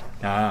Paul White.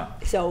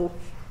 So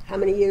how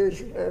many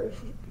years?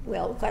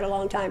 Well, quite a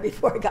long time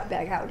before I got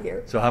back out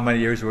here. So how many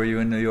years were you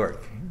in New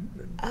York?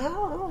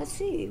 Oh, let's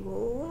see.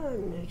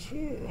 1,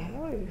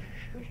 2,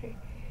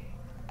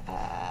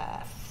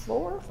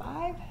 4 or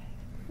 5.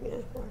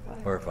 Yeah, 4 or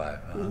 5. 4 or 5.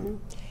 Mm-hmm.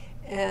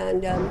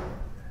 And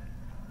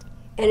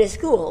at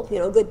school,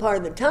 a good part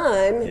of the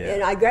time,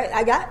 and I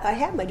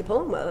had my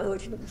diploma,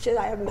 which said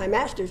I have my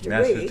master's degree.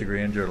 Master's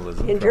degree in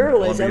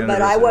journalism.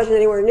 But I wasn't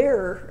anywhere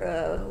near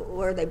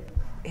where they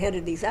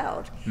handed these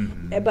out.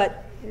 Mm-hmm.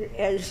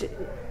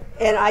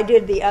 And I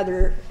did the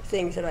other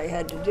things that I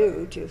had to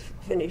do to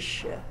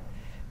finish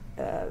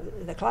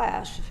the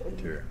class.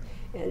 Sure.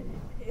 And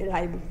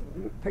I'm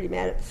pretty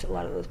mad at a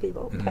lot of those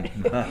people. But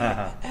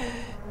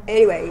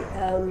anyway.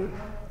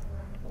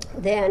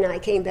 Then I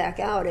came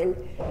back out, and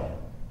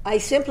I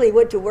simply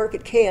went to work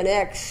at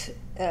KNX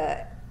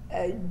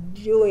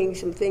doing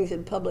some things in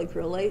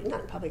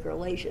not public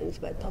relations,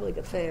 but public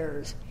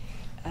affairs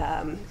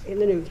in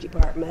the news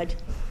department.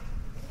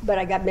 But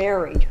I got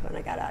married when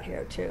I got out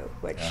here too,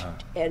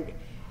 and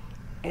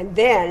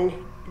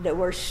then the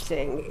worst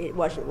thing, it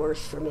wasn't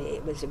worse for me,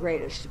 it was the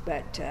greatest,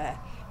 but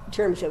in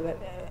terms of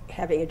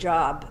having a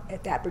job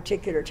at that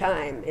particular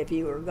time, if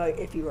you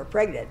were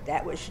pregnant,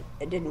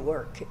 it didn't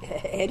work.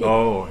 It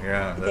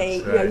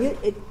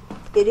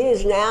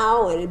is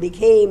now, and it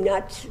became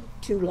not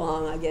too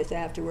long, I guess,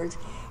 afterwards,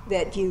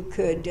 that you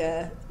could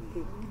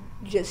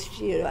just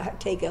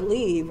take a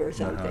leave or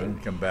something.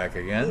 Come back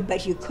again.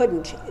 But you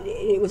couldn't.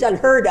 It was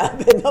unheard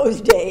of in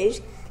those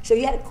days, so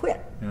you had to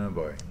quit. Oh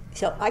boy.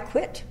 So I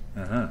quit,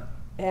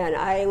 and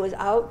I was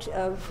out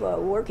of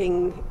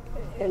working.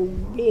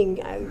 And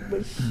I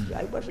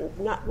wasn't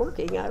not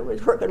working. I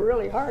was working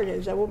really hard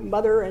as a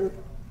mother and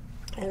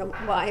a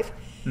wife.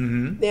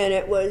 Mm-hmm. And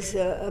it was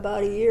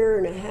about 1.5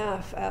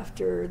 years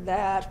after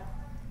that,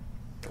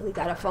 we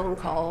got a phone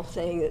call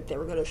saying that they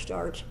were going to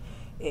start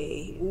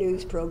a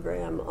news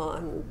program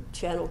on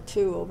Channel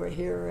 2 over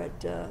here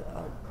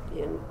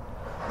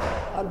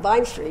on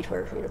Vine Street,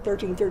 where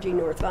 1313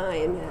 North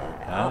Vine.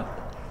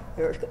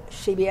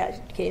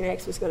 CBS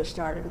KNX was going to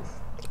start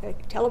a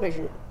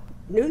television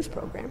news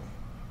program.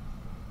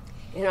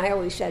 And I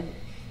always said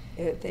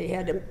they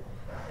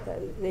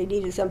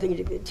needed something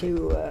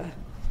to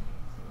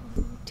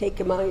take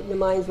the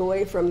minds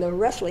away from the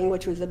wrestling,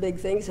 which was the big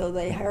thing, so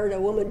they hired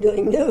a woman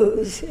doing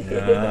news.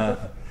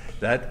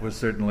 That was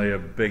certainly a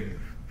big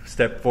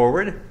step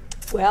forward.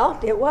 Well,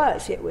 it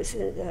was,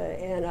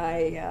 and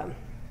I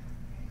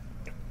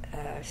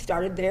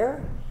started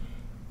there.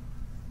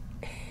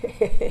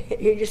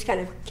 It just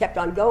kind of kept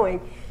on going.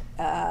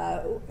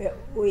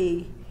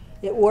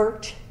 It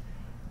worked.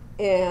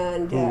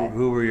 And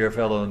who were your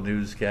fellow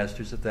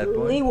newscasters at that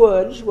point? Lee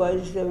Woods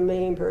was the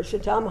main person.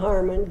 Tom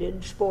Harmon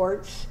did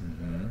sports.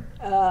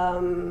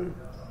 Mm-hmm.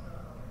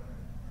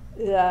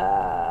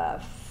 The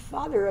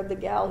father of the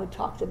gal who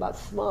talked about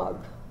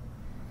smog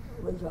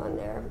was on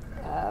there.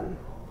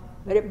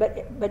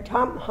 But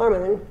Tom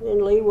Harmon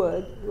and Lee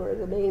Wood were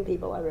the main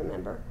people I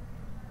remember.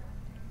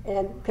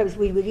 And because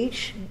we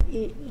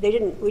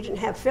didn't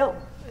have film.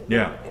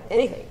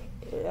 Anything.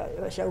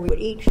 So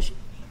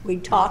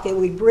we'd talk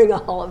and we'd bring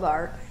all of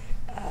our,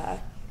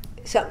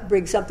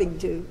 bring something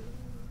to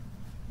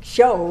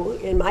show,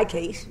 in my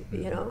case,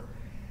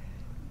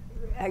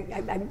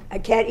 I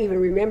can't even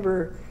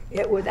remember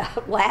it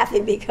without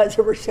laughing because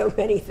there were so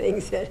many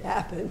things that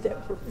happened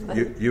that were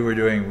funny. You were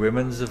doing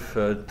women's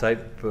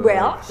type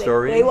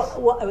stories? It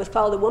was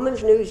called the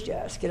Woman's News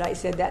Desk, and I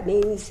said that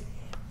means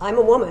I'm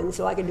a woman,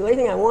 so I can do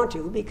anything I want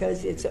to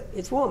because it's a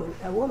woman.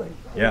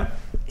 Yeah.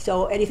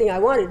 So anything I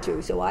wanted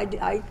to. So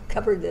I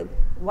covered the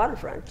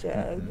waterfront,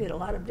 did a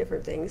lot of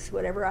different things.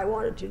 Whatever I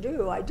wanted to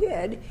do, I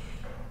did.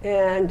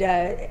 And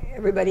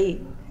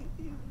everybody,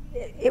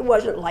 it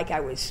wasn't like I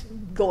was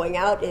going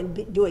out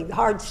and doing the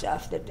hard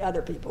stuff that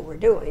other people were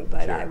doing,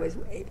 but Sure.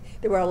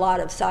 there were a lot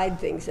of side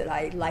things that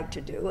I liked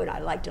to do, and I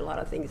liked a lot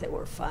of things that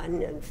were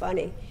fun and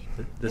funny.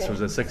 This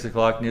was a 6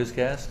 o'clock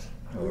newscast?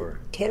 Or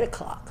 10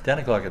 o'clock. 10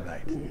 o'clock at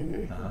night.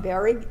 Mm-hmm.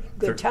 Very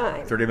good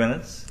time. 30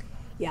 minutes?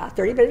 Yeah,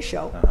 30-minute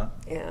show.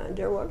 And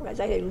there was, as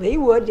I said, Lee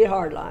Wood did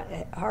hard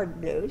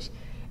news.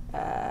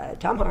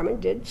 Tom Harmon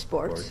did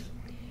sports.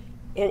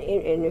 And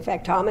in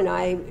fact, Tom and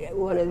I,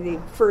 one of the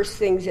first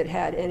things that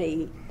had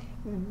any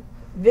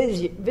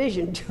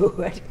vision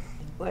to it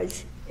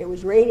was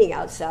raining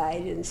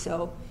outside, and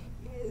so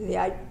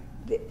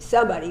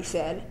somebody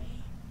said,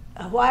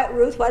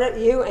 Ruth, why don't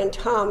you and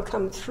Tom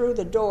come through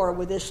the door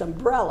with this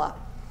umbrella?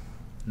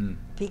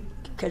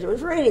 because it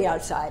was raining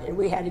outside, and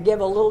we had to give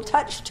a little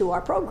touch to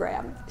our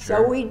program.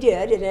 So we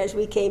did, and as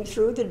we came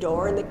through the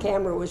door and the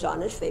camera was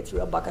on us, they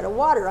threw a bucket of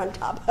water on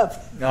top of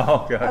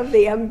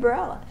the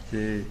umbrella.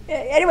 Gee.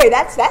 Anyway,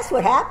 that's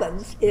what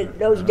happens in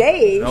those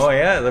days. Oh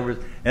yeah, there was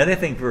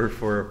anything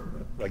for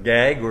a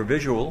gag or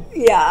visual.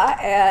 Yeah,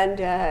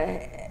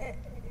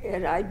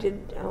 and I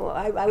did.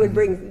 I would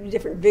bring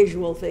different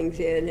visual things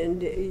in,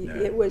 and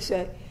it was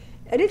an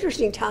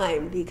interesting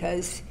time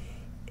because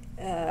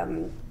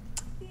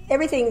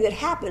everything that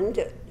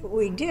happened,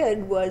 we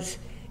did was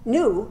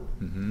new.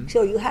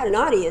 So you had an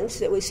audience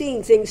that was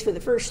seeing things for the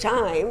first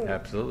time.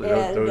 Absolutely.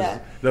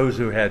 And, those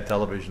who had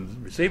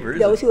television receivers.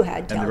 Those who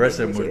had television. And the rest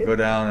of them would go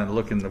down and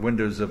look in the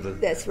windows of the,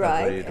 That's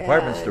right. of the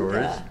department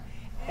stores.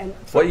 And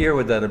what year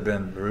would that have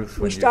been, Ruth?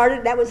 We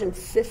started, that was in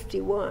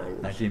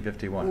 51.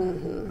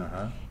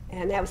 1951.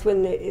 And that was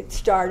when it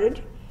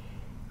started.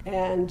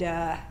 And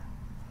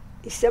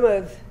some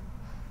of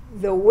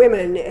the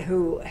women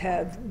who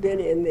have been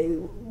in the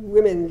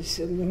women's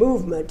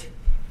movement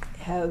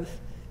have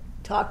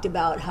talked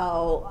about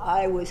how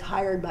I was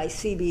hired by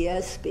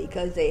CBS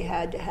because they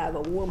had to have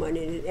a woman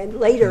in it. And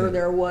later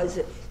there was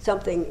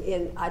something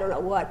in, I don't know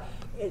what,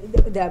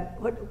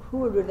 who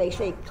would they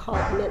say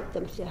meant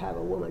them to have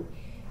a woman?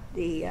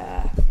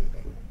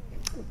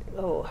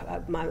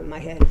 My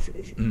head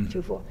is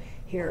too full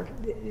here.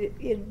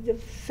 The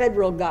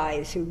federal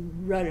guys who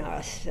run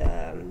us.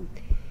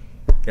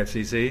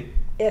 FCC?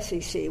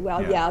 FCC,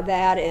 well, yeah,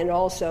 that, and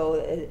also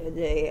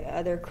the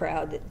other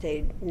crowd that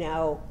they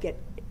now get,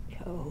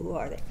 who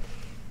are they?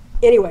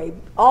 Anyway,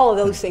 all of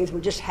those things were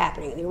just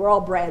happening. They were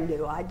all brand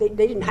new. They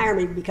didn't hire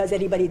me because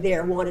anybody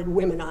there wanted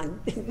women on.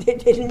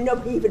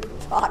 Nobody even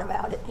thought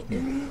about it.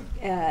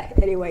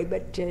 Anyway,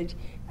 but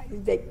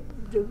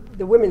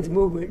the women's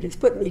movement has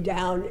put me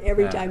down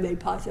every time they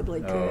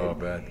possibly could. Oh,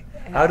 bad.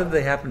 How did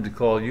they happen to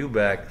call you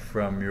back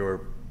from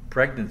your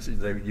pregnancy?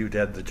 You'd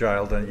had the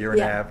child a year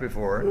and a half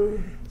before,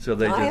 so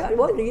they it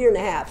wasn't a year and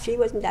a half. She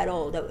wasn't that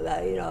old.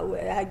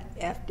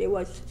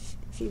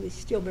 She was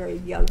still very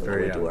young when I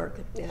went to work.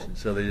 Yeah.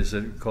 So they just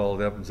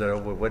called up and said, "Oh,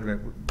 well, wait a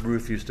minute,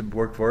 Ruth used to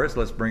work for us.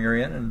 Let's bring her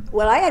in." And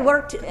well, I'd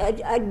worked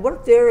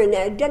there and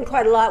I'd done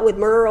quite a lot with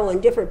Merle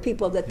and different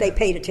people that they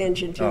paid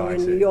attention to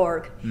in New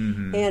York.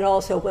 And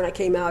also when I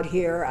came out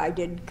here, I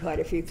did quite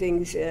a few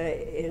things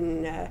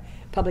in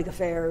public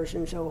affairs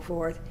and so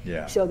forth.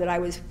 Yeah. So that I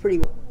was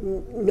pretty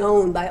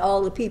known by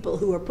all the people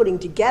who were putting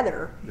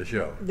together the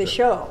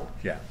show.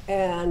 Yeah.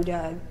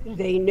 And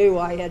they knew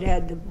I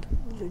had the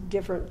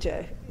different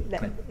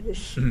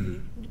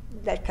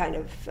that kind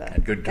of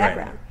good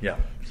background. Yeah.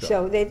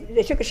 So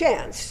they took a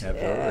chance.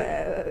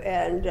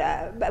 Absolutely.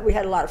 But we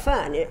had a lot of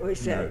fun. It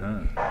was.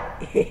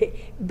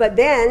 But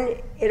then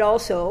it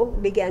also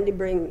began to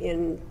bring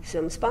in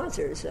some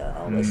sponsors.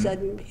 All of a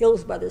sudden,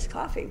 Hills Brothers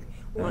Coffee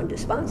wanted to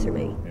sponsor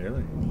me.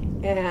 Really?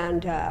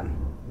 And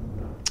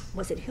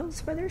was it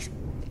Hills Brothers?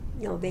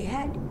 No,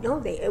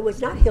 it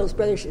was not Hills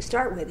Brothers to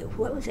start with.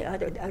 What was it?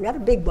 Another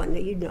big one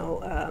that you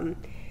know.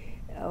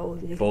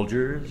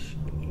 Folgers?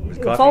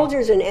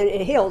 Folgers and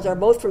Hills are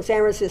both from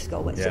San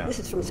Francisco. This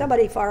is from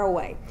somebody far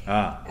away.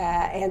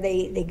 And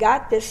they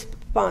got this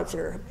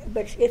sponsor,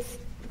 but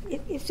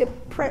it's a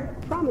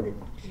prominent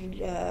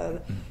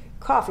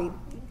coffee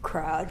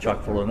crowd.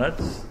 Chock full of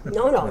nuts?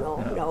 No.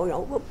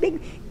 Well,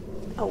 big.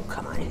 Oh,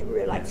 come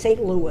on, like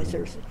St. Louis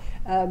or.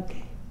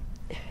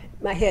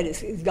 My head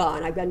is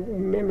gone. I've been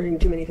remembering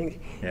too many things.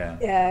 Yeah.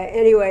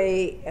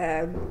 Anyway,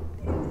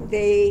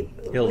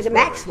 it was a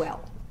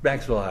Maxwell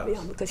House.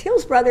 Yeah, because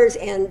Hills Brothers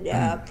and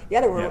the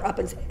other were up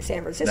in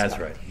San Francisco. That's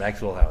right,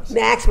 Maxwell House.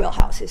 Maxwell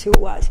House is who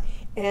it was.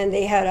 And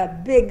they had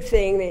a big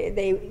thing.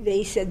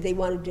 They said they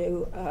wanted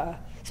to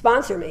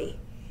sponsor me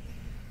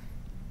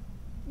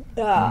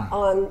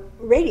on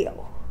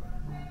radio.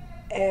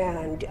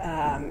 And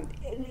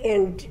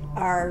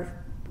our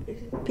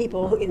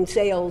people in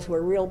sales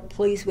were real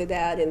pleased with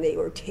that, and they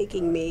were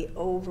taking me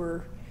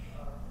over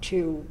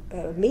to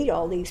meet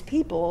all these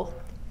people,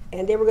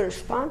 and they were going to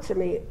sponsor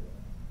me.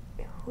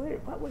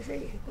 What was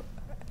it?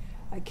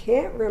 I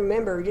can't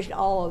remember just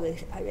all of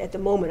this. At the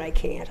moment, I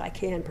can't. I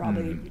can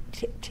probably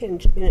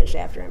 10 minutes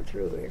after I'm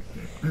through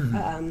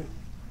here.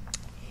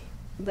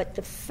 But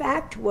the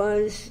fact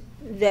was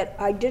that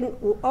I didn't.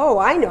 Oh,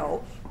 I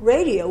know.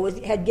 Radio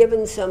had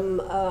given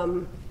some.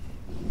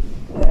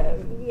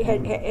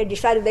 Had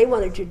decided they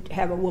wanted to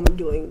have a woman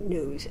doing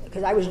news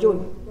because I was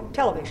doing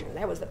television.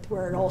 That was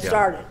where it all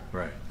started.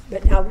 Right.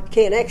 But now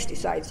KNX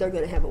decides they're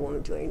going to have a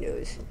woman doing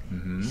news.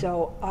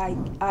 So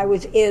I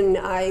went in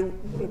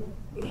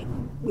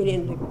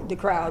the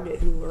crowd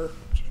who were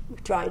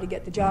trying to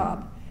get the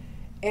job,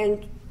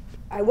 and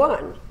I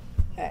won.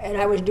 And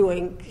I was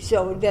doing,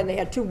 so then they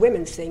had two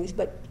women's things,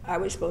 but I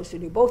was supposed to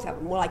do both of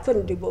them. Well, I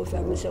couldn't do both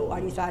of them, so I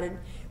decided,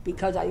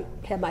 because I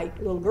had my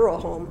little girl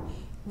home,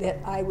 that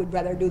I would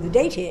rather do the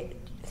day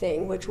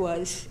thing, which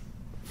was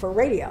for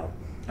radio.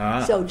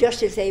 So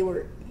just as they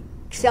were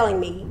selling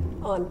me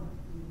on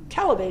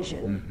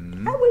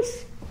television, I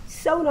was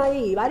so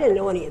naive. I didn't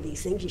know any of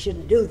these things. You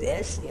shouldn't do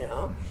this,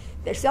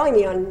 they're selling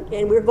me on, and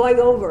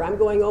I'm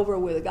going over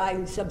with a guy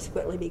who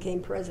subsequently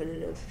became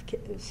president of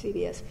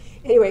CBS.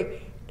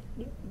 Anyway,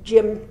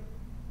 Jim,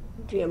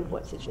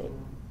 what's his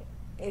name?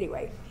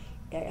 Anyway,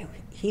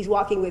 he's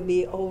walking with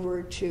me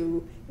over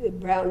to the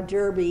Brown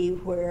Derby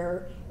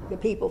where the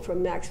people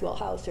from Maxwell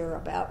House are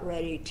about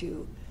ready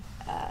to,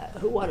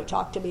 who want to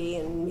talk to me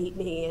and meet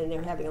me, and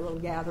they're having a little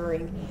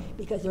gathering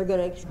because they're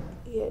going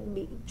to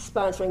be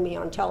sponsoring me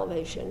on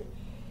television.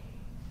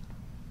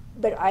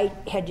 But I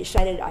had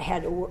decided I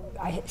had to work,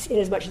 in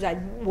as much as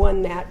I'd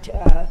won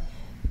that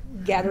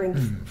gathering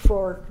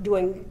for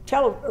doing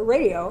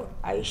radio,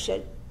 I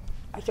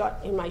thought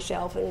in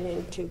myself and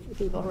into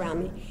people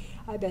around me,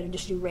 I better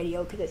just do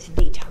radio because it's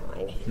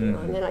daytime,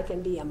 and then I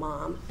can be a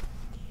mom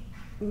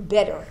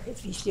better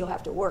if you still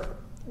have to work.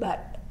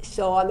 But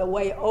so on the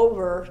way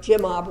over,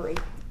 Jim Aubrey,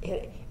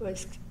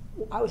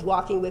 I was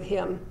walking with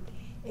him,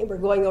 and we're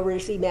going over to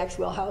see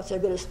Maxwell House. They're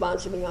going to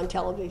sponsor me on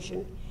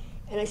television,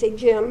 and I say,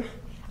 Jim,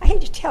 I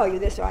hate to tell you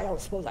this, or I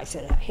don't suppose I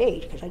said I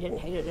hate, because I didn't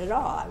hate it at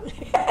all.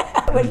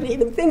 I wasn't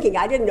even thinking.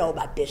 I didn't know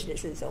about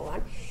business and so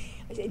on.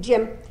 I said,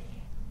 Jim,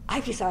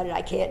 I've decided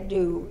I can't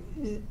do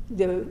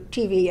the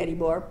TV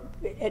anymore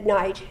at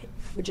night,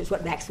 which is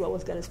what Maxwell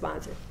was going to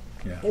sponsor.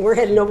 Yeah. And we're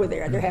heading over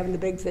there. They're having the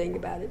big thing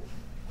about it.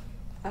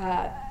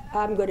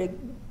 I'm going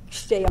to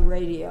stay on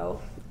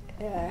radio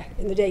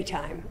in the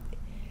daytime.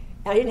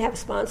 And I didn't have a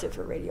sponsor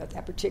for radio at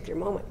that particular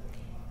moment.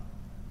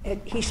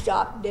 And he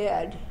stopped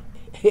dead.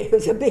 It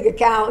was a big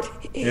account.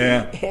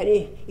 Yeah. And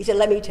he said,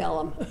 let me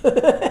tell him.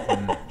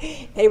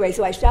 Anyway,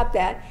 so I stopped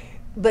that.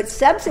 But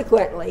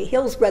subsequently,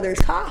 Hills Brothers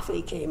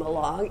Coffee came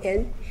along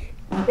and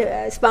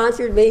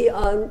sponsored me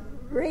on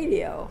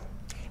radio.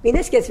 I mean,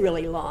 this gets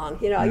really long.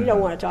 You know, you don't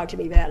want to talk to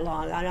me that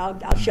long. And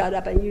I'll shut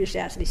up and you just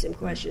ask me some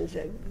questions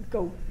and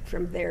go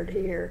from there to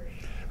here.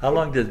 How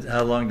long did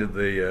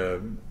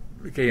the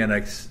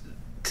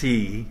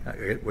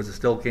KNXT, was it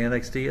still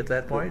KNXT at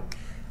that point?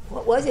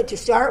 What was it to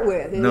start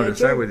with? No, to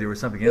start with, there was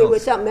something else. It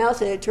was something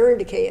else, and it turned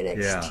to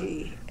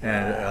KNXT. Yeah.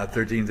 And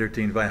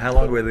 1313. How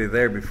long were they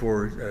there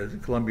before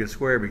Columbia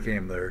Square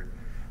became the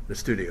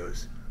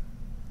studios?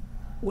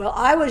 Well,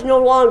 I was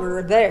no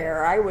longer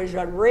there. I was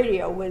on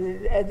radio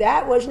when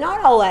that was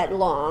not all that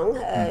long.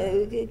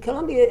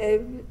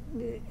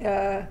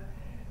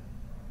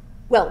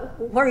 Well,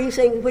 what are you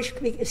saying? Which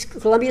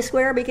Columbia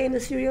Square became the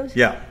studios?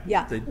 Yeah.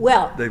 Yeah. They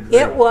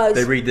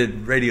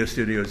redid radio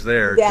studios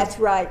there. That's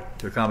right.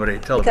 To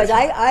accommodate television.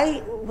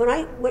 Because when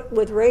I went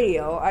with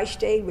radio, I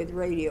stayed with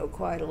radio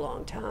quite a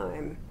long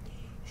time.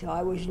 So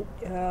I was,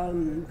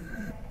 and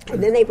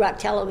then they brought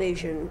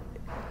television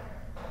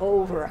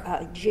over.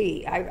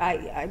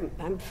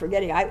 I'm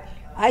forgetting.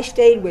 I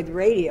stayed with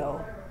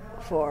radio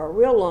for a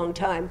real long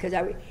time because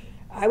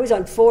I was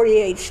on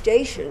 48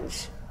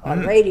 stations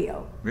on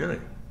radio. Really?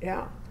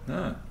 Yeah.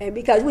 And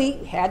because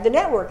we had the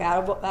network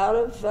out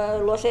of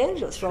Los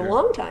Angeles for a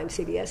long time,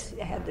 CBS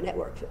had the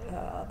network.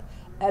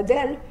 And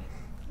then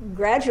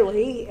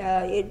gradually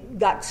it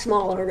got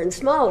smaller and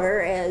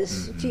smaller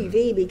as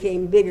TV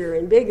became bigger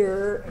and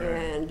bigger,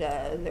 and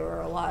there were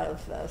a lot of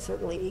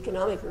certainly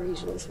economic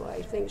reasons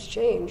why things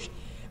changed.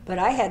 But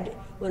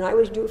when I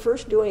was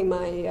first doing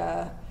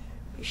my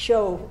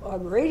show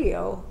on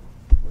radio,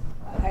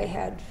 I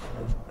had,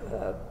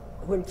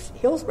 when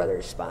Hills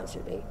Brothers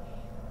sponsored me,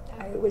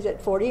 I was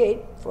at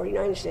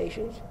 49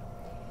 stations.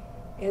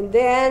 And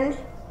then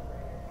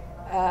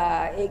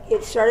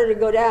it started to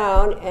go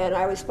down, and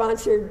I was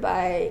sponsored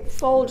by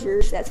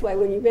Folgers. That's why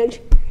when you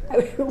mentioned,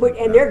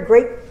 and they're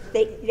great,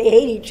 they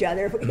hate each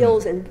other,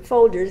 Hills and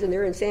Folgers, and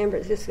they're in San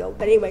Francisco.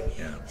 But anyway,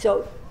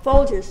 so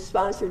Folgers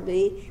sponsored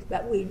me,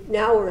 but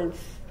now we're in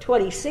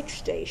 26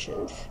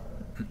 stations.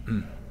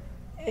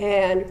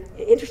 And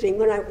interesting,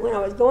 when I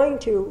was going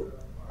to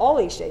all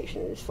these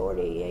stations,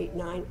 48,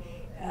 9,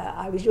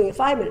 I was doing a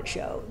 5-minute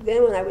show.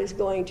 Then when I was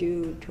going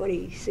to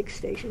 26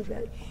 stations,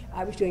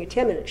 I was doing a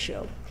 10-minute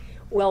show.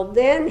 Well,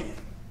 then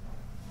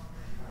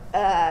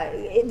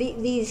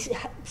these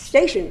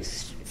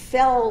stations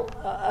fell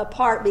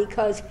apart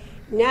because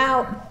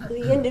now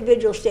the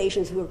individual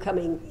stations were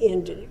coming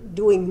into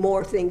doing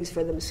more things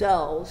for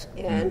themselves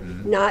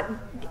and not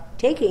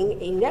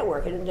taking a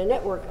network. And the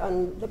network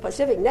on the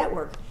Pacific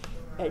Network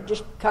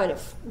just kind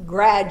of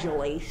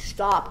gradually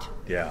stopped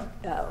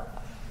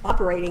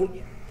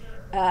operating.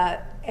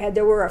 And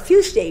there were a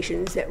few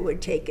stations that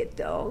would take it,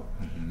 though.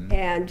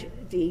 And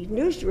the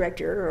news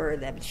director or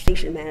the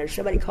station manager,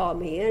 somebody called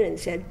me in and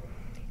said,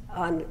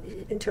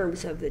 in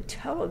terms of the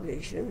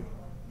television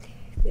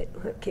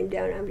that came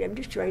down, I'm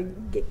just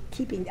trying to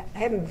keeping. I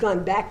haven't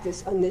gone back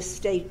on this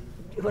state,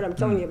 what I'm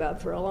telling you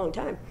about, for a long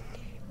time.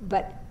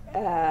 But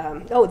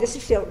this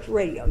is still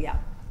radio, yeah.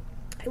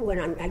 I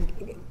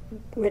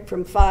went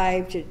from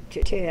 5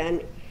 to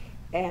 10,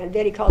 and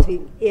then he calls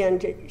me in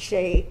to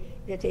say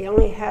that they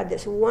only had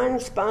this one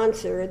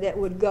sponsor that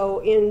would go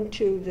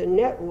into the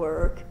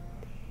network,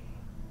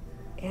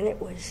 and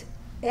it was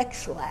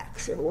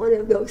X-Lax, or one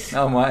of those.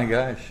 Oh my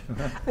gosh!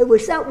 It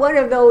was one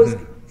of those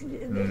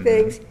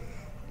things,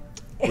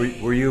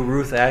 Were you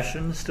Ruth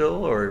Ashton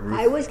still, or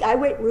Ruth? I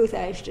went Ruth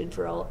Ashton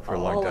for a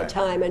long time.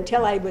 time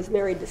until I was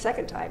married the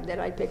second time. Then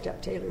I picked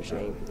up Taylor's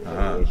name,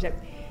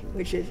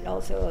 which is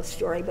also a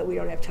story, but we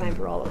don't have time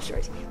for all those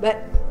stories.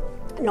 But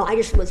no, I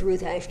just was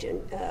Ruth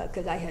Ashton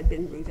because I had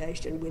been Ruth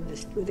Ashton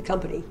with the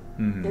company,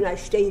 and I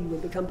stayed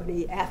with the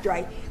company after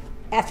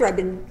I'd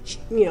been,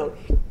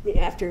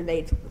 after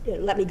they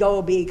let me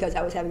go because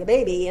I was having a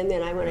baby, and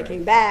then when I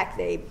came back,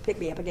 they picked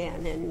me up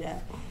again, and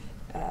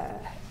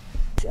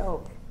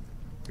so.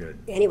 Good.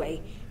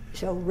 Anyway,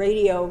 so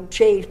radio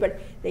changed,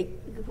 but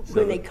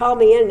when they call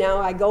me in now,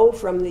 I go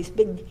from this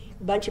big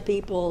bunch of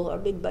people, a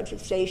big bunch of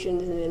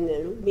stations, and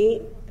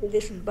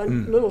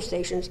then little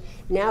stations.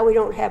 Now we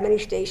don't have many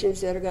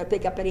stations that are going to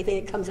pick up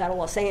anything that comes out of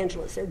Los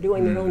Angeles. They're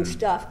doing their own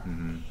stuff,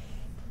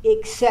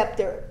 except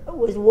there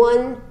was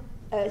one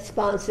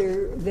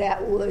sponsor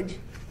that would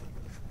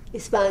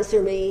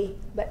sponsor me,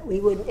 but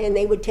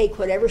they would take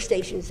whatever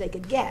stations they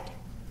could get.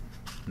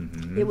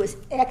 It was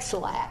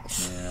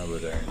X-Lax. Yeah,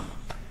 but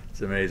it's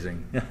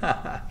amazing.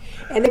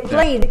 And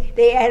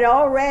they had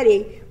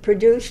already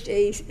produced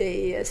a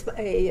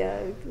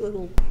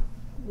little,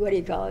 what do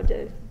you call it,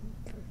 a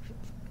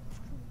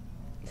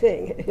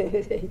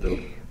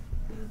thing.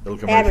 little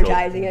commercial.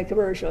 Advertising, a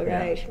commercial,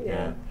 right?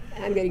 Yeah.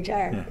 I'm getting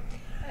tired. Yeah.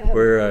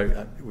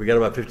 We got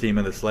about 15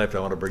 minutes left. I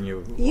want to bring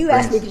you. You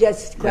asked me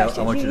just questions.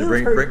 I want you to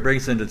bring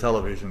us into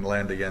television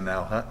land again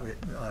now,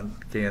 on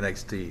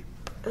KNXT.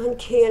 On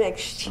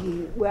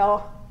KNXT,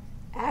 well,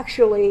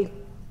 actually,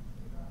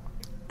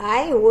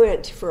 I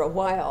went for a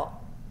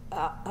while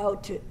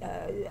out to.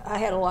 I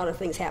had a lot of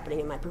things happening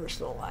in my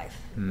personal life,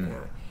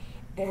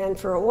 and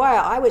for a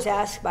while, I was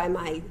asked by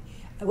I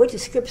went to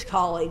Scripps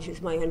College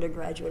as my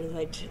undergraduate, as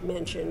I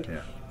mentioned,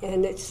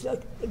 and it's a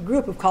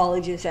group of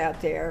colleges out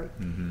there,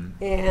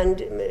 and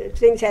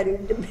things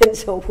hadn't been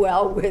so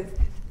well with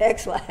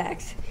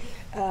X-Lax.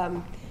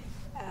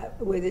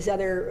 With this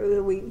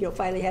other, we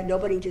finally had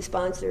nobody to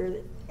sponsor,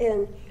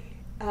 and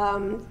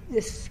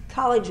this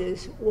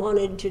colleges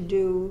wanted to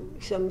do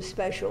some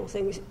special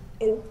things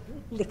in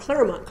the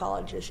Claremont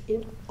colleges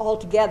all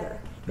together.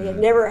 They had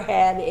never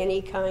had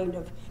any kind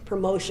of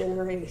promotion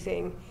or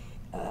anything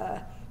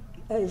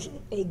as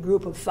a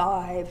group of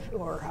 5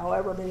 or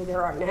however many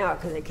there are now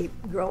because they keep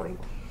growing.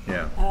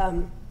 Yeah.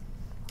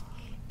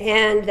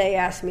 And they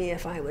asked me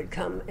if I would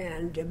come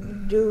and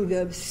do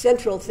the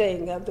central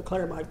thing of the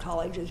Claremont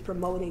colleges,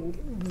 promoting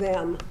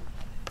them.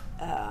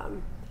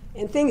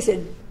 And things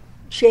had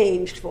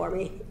changed for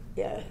me.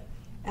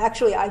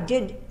 Actually, I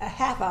did a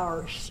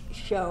half-hour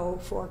show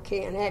for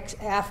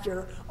KNX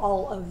after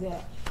all of the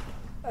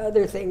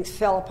other things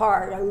fell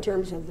apart in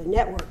terms of the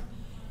network.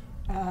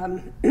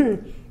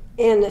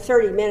 In the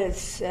 30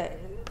 minutes,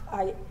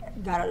 I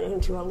got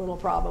into a little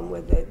problem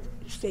with the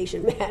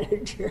station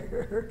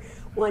manager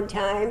one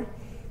time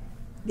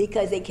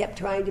because they kept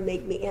trying to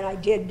make me, and I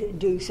did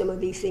do some of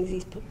these things,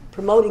 these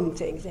promoting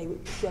things.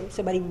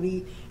 Somebody would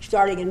be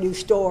starting a new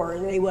store,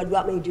 and they would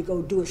want me to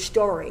go do a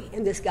story,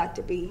 and this got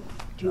to be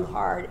too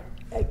hard.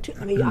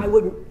 I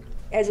wouldn't,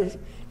 as a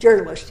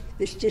journalist,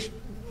 this just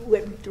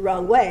went the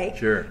wrong way.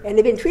 Sure. And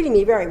they've been treating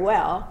me very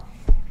well,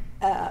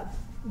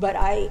 but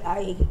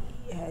I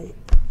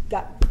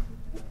got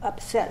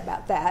upset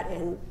about that,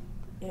 and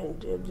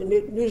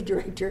the news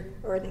director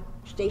or the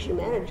station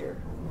manager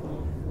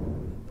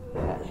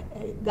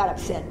got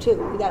upset too.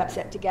 We got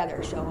upset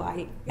together, so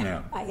I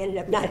ended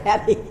up not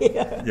having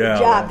a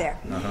job there.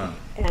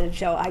 And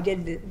so I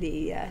did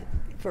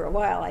for a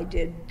while. I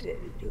did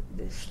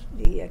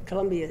the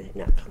Columbia,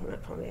 not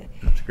Columbia.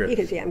 Scripps. You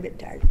can see I'm getting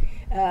tired.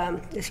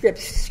 The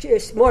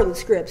Scripps, more than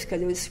Scripps,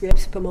 because it was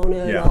Scripps,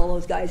 Pomona, and all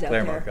those guys out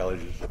Claremont there.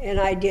 colleges. And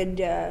I did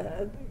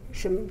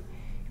some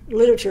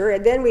literature,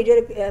 and then we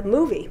did a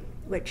movie,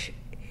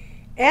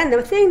 and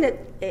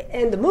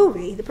the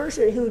movie, the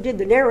person who did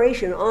the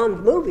narration on the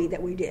movie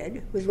that we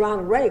did was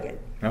Ronald Reagan.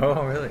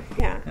 Oh, really?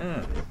 Yeah.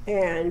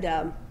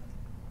 And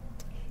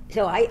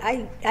so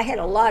I had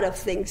a lot of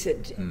things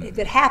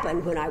that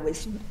happened when I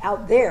was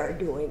out there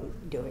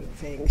doing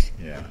things.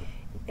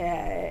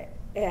 Yeah.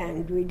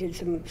 And we did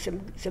some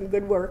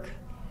good work.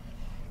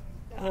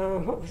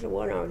 What was the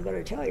one I was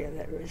going to tell you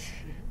that was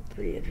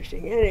pretty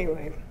interesting?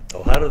 Anyway.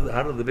 Well, how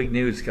did the big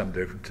news come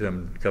to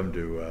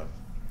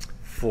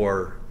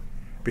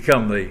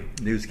become the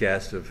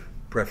newscast of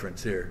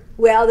preference here?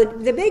 Well,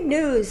 the big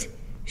news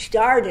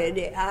started.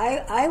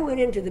 I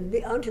went onto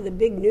the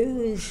big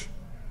news.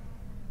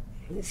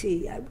 Let's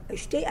see.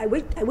 I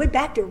went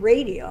back to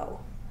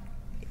radio,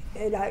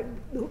 and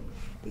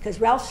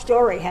because Ralph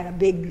Story had a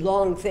big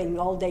long thing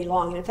all day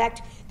long. And in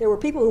fact, there were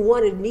people who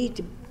wanted me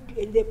to,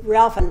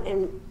 Ralph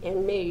and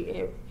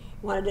me.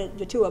 Wanted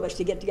the two of us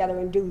to get together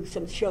and do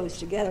some shows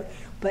together.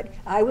 But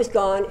I was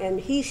gone, and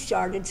he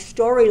started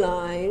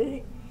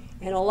Storyline,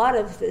 and a lot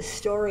of the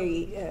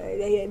story,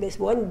 they had this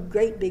one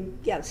great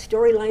big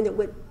storyline that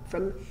went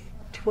from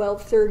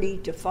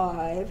 12:30 to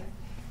 5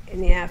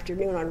 in the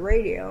afternoon on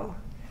radio.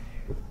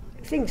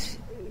 Things,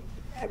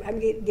 I'm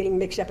getting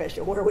mixed up as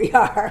to where we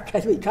are,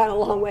 because we've gone a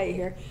long way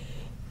here.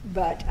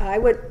 But I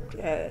went,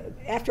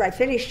 after I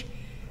finished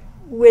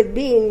with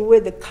being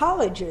with the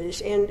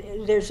colleges, and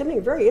there's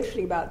something very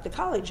interesting about the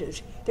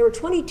colleges. There were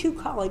 22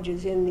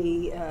 colleges in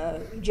the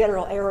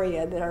general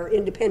area that are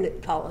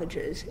independent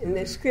colleges, and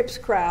the Scripps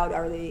crowd,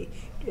 or the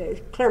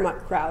Claremont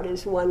crowd,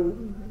 is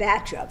one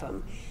batch of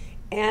them.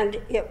 And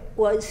it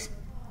was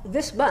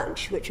this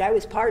bunch, which I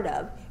was part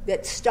of,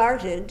 that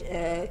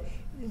started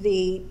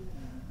the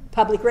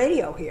public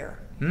radio here.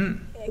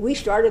 We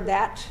started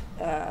that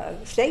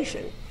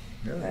station.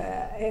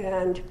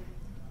 Really?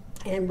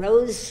 And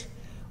Rose,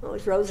 what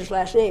was Rose's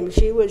last name?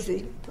 She was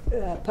the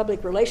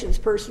public relations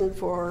person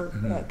for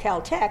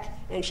Caltech,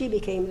 and she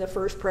became the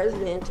first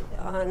president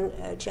on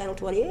Channel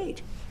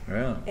 28.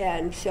 Yeah.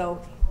 And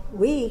so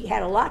we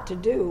had a lot to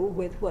do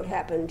with what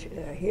happened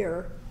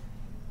here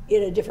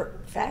in a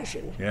different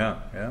fashion. Yeah.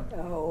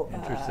 So,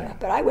 interesting.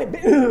 but I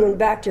went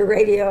back to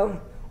radio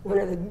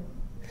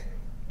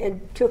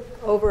and took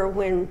over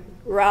when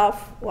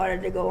Ralph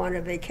wanted to go on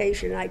a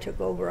vacation. I took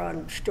over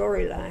on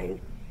Storyline,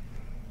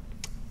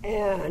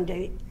 and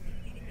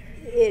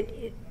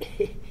it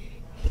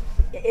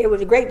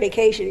was a great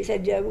vacation. He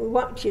said, "We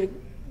want you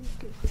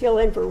to fill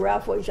in for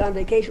Ralph while he's on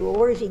vacation." Well,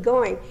 where is he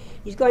going?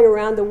 He's going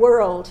around the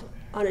world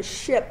on a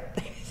ship.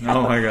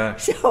 Oh my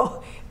gosh!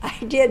 So I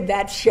did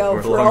that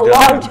show for a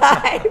long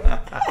time.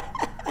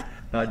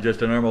 Not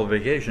just a normal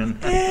vacation.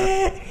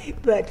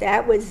 But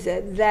that was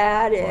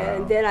that,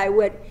 and then I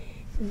went.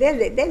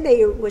 Then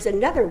there was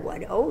another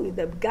one. Oh,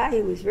 the guy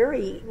who was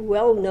very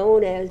well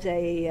known as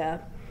a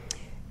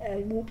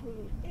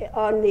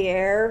on the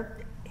air.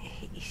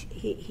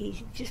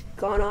 He's just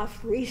gone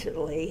off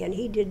recently, and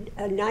he did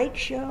a night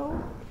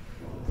show,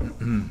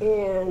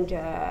 and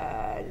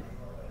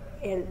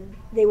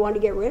they wanted to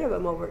get rid of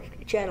him over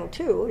at Channel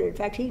 2. And in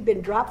fact, he'd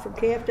been dropped from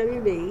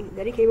KFWB.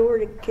 Then he came over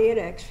to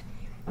KNX,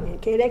 and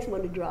KNX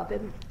wanted to drop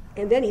him.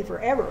 And then he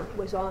forever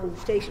was on the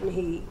station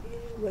he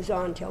was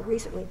on until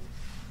recently.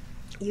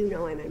 You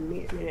know him in a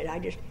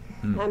minute.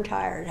 I'm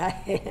tired.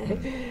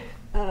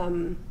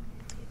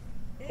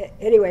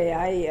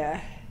 Anyway,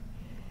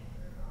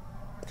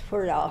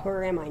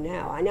 where am I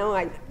now? I know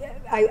I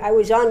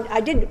was on.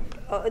 I did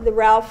the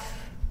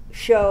Ralph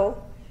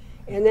show,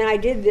 and then I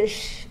did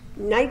this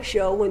night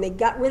show when they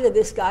got rid of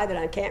this guy that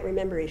I can't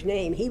remember his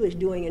name. He was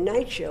doing a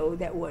night show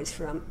that was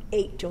from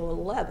 8 till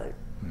 11.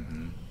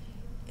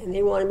 And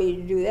they wanted me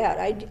to do that.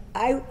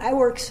 I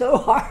worked so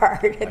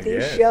hard at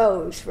these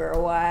shows for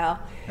a while.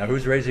 Now,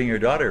 who's raising your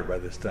daughter by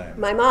this time?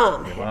 My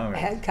mom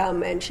had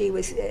come, and she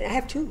was. I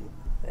have two,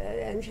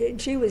 and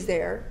she was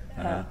there.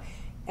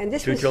 And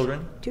this two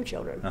children. Two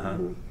children.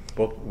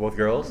 Both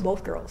girls.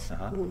 Both girls.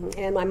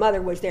 And my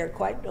mother was there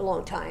quite a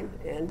long time,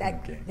 and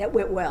that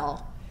went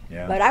well.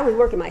 Yeah. But I was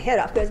working my head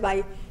off because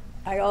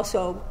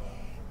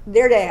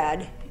their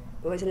dad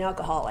was an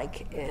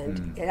alcoholic,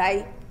 and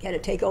I had to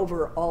take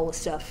over all the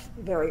stuff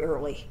very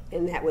early,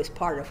 and that was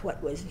part of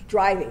what was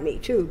driving me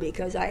too,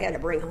 because I had to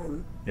bring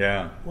home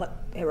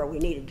whatever we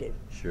needed to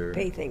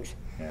pay things.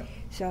 Yeah.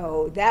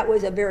 So that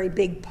was a very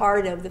big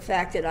part of the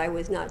fact that I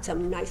was not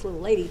some nice little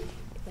lady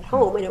at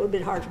home, and it would have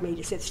been hard for me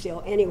to sit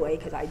still anyway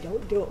because I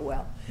don't do it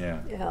well. Yeah.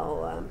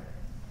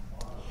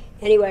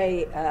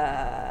 Anyway,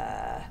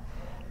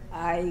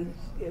 I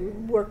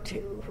worked.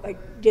 I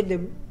did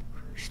the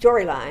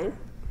Storyline.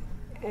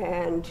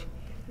 And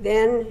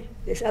then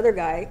this other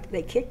guy,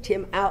 they kicked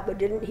him out, but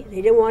they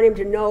didn't want him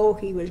to know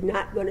he was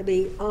not going to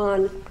be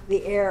on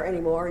the air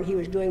anymore, and he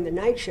was doing the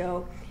night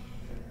show.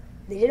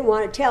 They didn't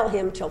want to tell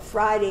him till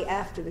Friday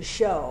after the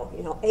show,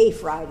 a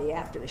Friday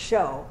after the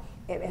show,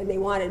 and they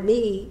wanted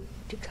me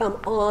to come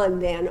on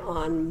then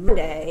on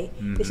Monday.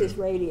 This is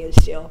radio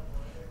still.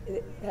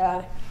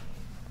 Come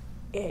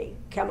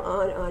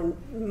on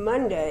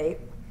Monday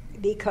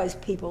because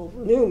people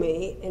knew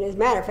me, and as a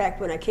matter of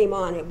fact, when I came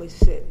on, it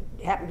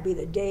happened to be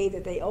the day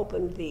that they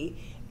opened the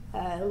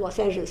Los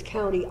Angeles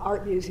County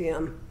Art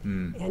Museum,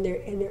 and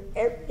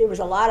there was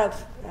a lot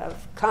of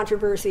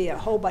controversy, a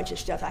whole bunch of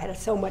stuff. I had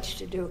so much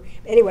to do.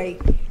 Anyway,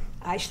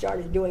 I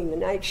started doing the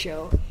night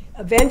show.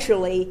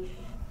 Eventually,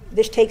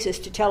 this takes us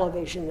to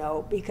television,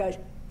 though, because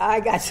I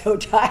got so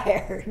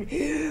tired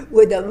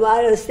with the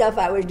amount of stuff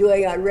I was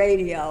doing on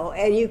radio,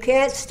 and you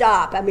can't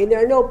stop. I mean,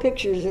 there are no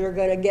pictures that are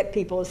going to get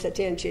people's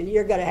attention.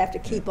 You're going to have to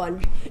keep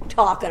on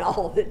talking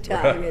all the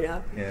time,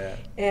 Yeah.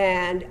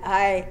 And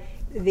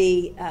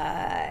the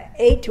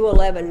 8 to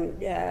 11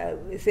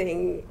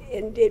 thing,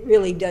 and it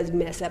really does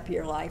mess up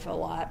your life a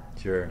lot.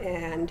 Sure.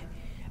 And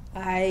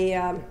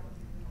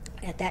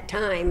at that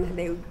time,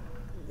 they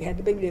had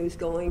the big news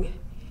going,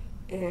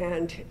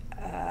 and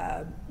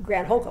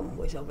Grant Holcomb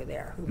was over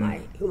there, whom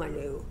I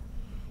knew,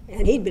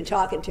 and he'd been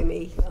talking to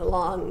me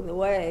along the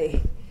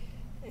way,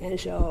 and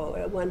so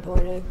at one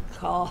point I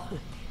called,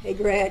 "Hey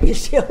Grant, you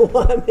still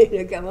want me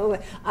to come over?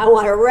 I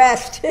want to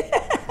rest."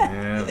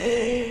 Yeah.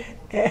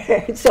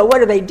 And so what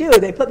do?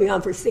 They put me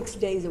on for 6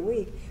 days a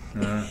week.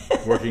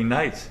 Working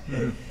nights.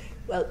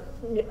 Well,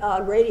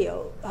 on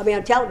radio, on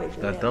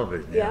television. On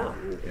television, yeah.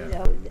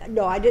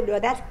 No, I didn't know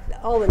that.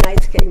 All the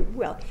nights came,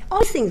 all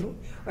these things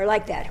are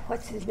like that.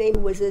 What's his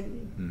name? Was it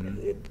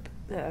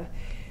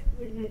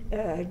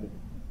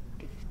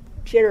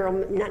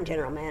not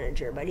general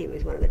manager, but he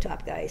was one of the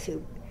top guys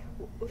who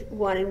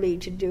wanted me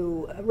to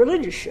do a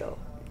religious show.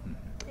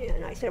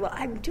 And I said, well,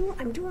 I'm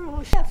doing all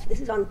this stuff.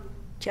 This is on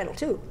Channel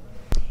 2.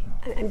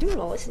 I'm doing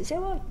all this. And he said,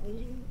 well,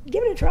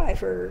 give it a try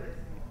for,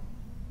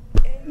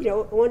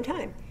 one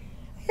time.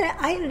 And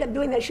I ended up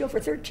doing that show for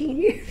 13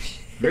 years.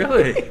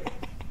 Really?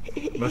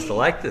 Must have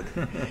liked it.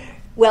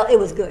 Well, it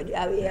was good. You'd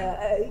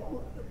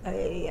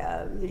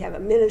have a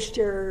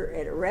minister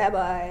and a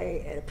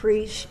rabbi and a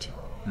priest.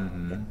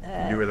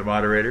 Mm-hmm. You were the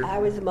moderator? I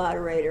was the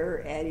moderator,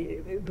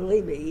 and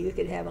believe me, you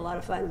could have a lot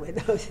of fun with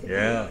those.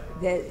 Yeah.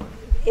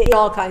 In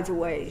all kinds of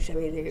ways. I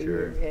mean,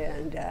 sure.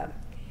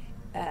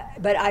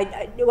 But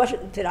it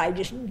wasn't that I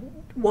just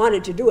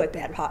wanted to do it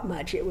that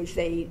much. It was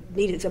they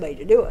needed somebody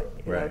to do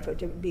it,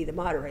 to be the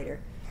moderator.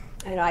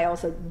 And I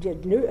also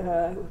did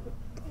the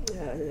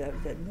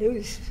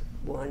news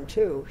one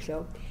too.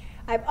 So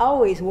I've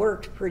always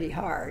worked pretty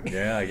hard.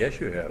 Yeah, I guess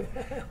you have.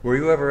 Were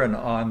you ever an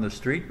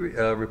on-the-street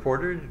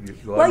reporter?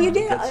 You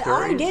did.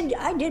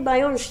 I did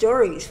my own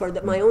stories for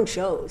my own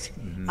shows.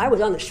 Mm-hmm. I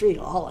was on the street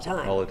all the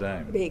time. All the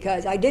time.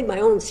 Because I did my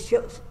own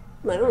shows.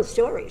 My own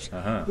stories.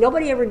 Uh-huh.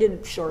 Nobody ever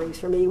did stories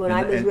for me when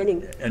I was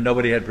running. And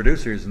nobody had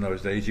producers in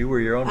those days. You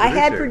were your own producer. I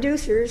had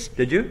producers.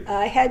 Did you?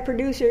 I had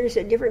producers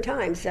at different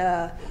times.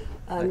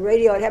 On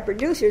radio, I'd have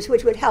producers,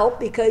 which would help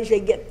because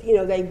they've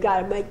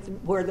got to make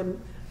where the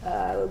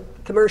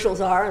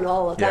commercials are and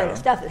all the kind of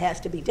stuff that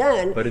has to be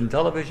done. But in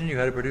television, you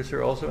had a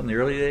producer also in the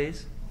early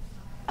days?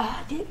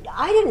 I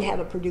didn't have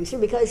a producer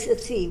because,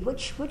 let's see,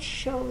 which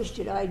shows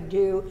did I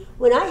do?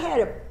 When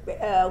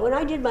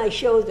I did my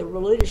shows, the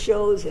religious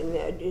shows and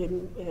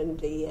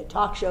the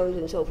talk shows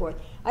and so forth,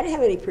 I didn't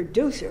have any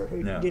producer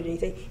who did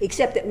anything,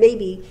 except that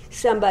maybe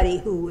somebody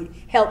who would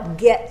help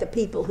get the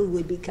people who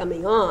would be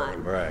coming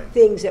on,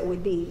 things that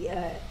would be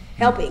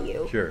helping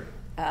you. Sure.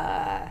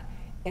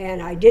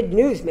 And I did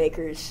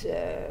newsmakers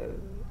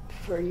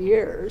for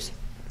years,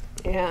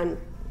 and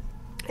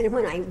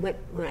when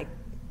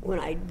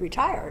I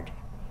retired,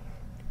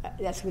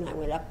 that's when I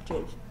went up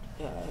to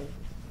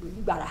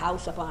got a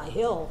house up on a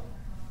hill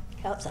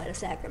outside of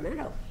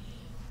Sacramento.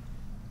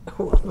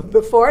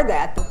 Before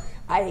that,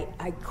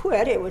 I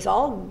quit. It was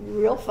all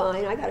real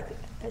fine. I got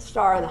a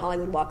star on the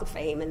Hollywood Walk of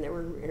Fame, and there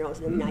were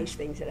some nice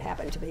things that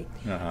happened to me.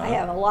 Uh-huh. I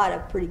have a lot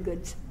of pretty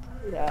good,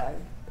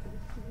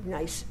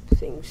 nice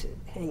things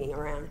hanging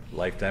around.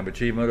 Lifetime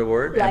Achievement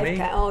Award,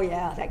 Emmy? Oh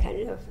yeah, that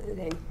kind of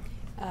thing.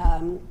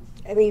 I'm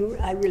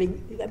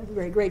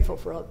very grateful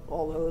for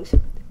all those.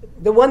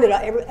 The one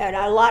that and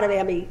a lot of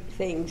Emmy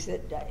things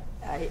that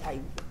I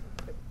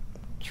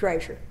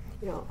treasure.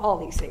 All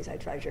these things I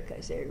treasure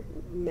because they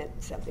meant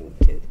something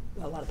to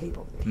a lot of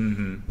people.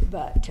 Mm-hmm.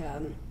 But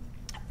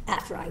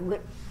after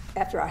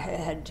I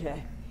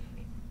had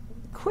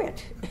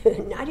quit,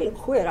 I didn't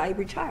quit. I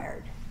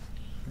retired,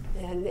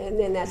 and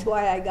then that's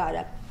why I got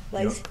a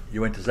place.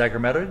 You went to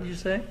Sacramento, did you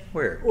say?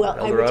 Where? Well,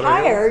 I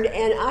retired,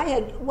 and I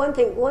had one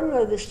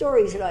of the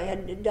stories that I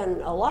had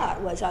done a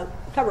lot was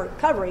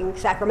covering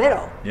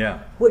Sacramento. Yeah.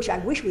 Which I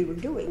wish we were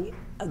doing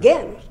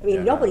again. I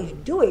mean, nobody's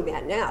doing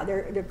that now.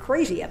 They're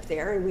crazy up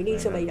there, and we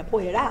need somebody to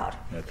point it out.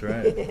 That's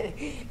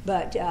right.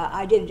 But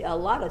I did a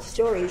lot of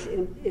stories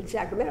in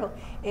Sacramento,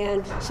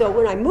 and so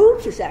when I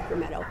moved to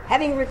Sacramento,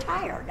 having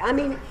retired,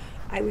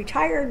 I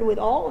retired with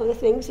all of the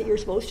things that you're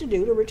supposed to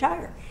do to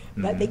retire.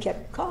 But they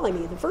kept calling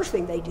me. The first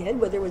thing they did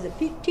was there was a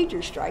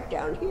teacher strike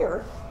down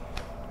here,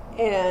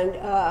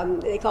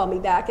 and they called me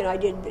back, and I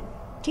did the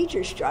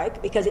teacher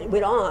strike because it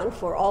went on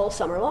for all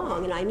summer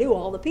long, and I knew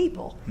all the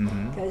people.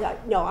 Because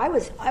I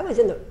was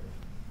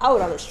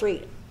out on the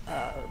street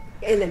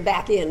and then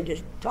back in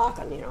just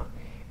talking,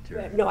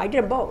 Sure. No, I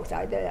did them both.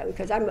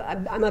 Because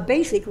I'm a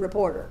basic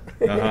reporter.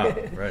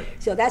 Right.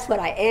 So that's what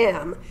I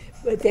am.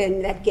 But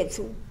then that gets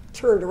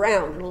turned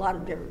around in a lot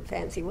of different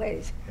fancy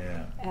ways.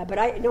 Yeah. But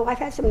I've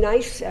had some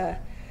nice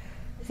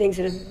things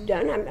that I've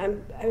done.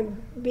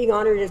 I'm being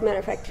honored, as a matter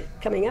of fact,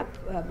 coming up.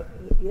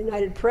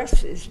 United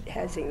Press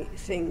has a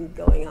thing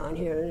going on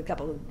here in a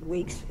couple of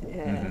weeks.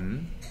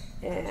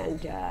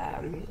 And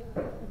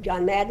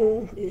John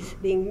Madden is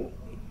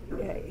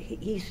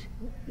he's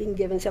being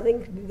given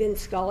something,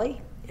 Vince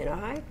Scully and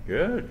I.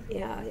 Good.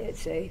 Yeah,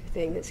 it's a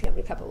thing that's coming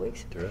in a couple of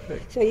weeks.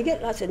 Terrific. So you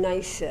get lots of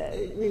nice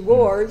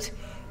rewards.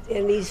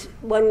 And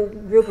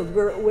one group of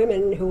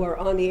women who are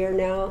on the air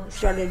now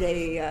started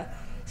a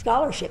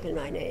scholarship in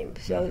my name.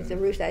 So the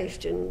Ruth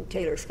Ashton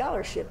Taylor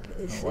Scholarship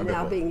is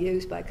now being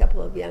used by a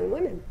couple of young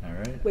women. All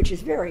right. Which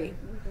is very,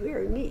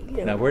 very neat.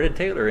 Now, where did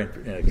Taylor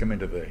come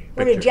into the picture?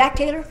 Where did Jack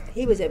Taylor?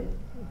 He was a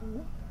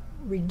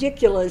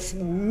ridiculous,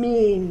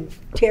 mean,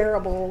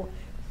 terrible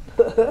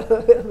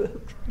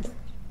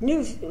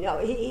news. No,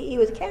 he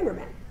was a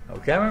cameraman. Oh,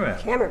 cameraman.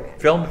 Cameraman.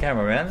 Film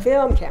cameraman.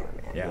 Film cameraman.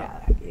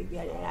 Yeah.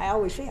 And I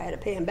always say I had to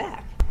pay him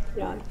back.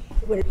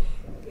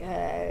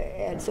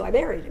 And so I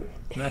married him.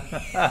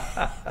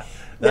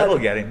 That'll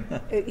get him.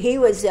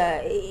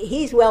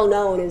 He's well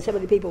known, and some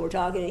of the people were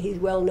talking. He's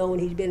well known.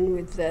 He's been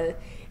with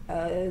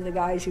the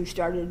guys who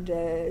started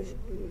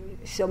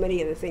so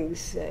many of the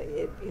things.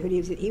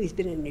 He's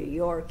been in New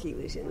York, he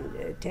was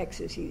in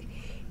Texas,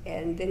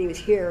 and then he was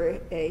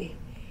here.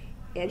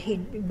 And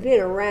he'd been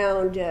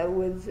around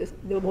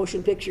with the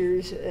motion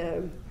pictures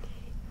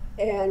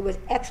and was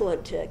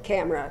excellent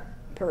camera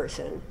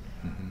person.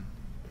 Mm-hmm.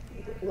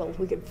 Well,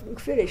 we could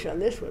finish on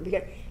this one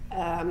because,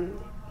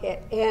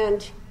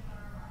 and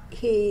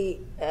he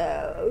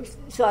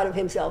thought of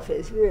himself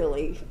as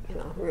really,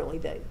 really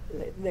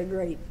the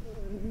great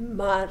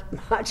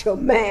macho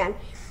man.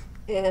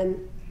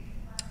 And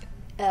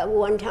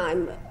one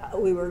time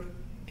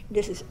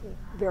this is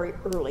very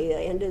early, the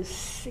end of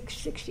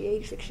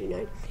 68,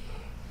 69.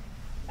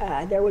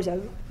 There was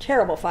a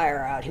terrible fire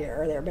out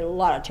here. There have been a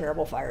lot of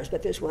terrible fires,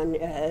 but this one,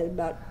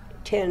 about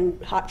 10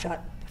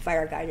 hotshot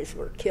fire guys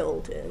were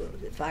killed.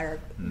 The fire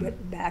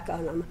went back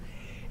on them.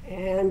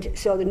 And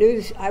so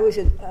I was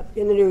in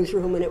the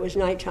newsroom, and it was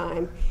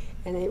nighttime,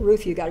 and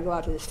Ruth, you got to go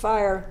out to this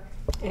fire,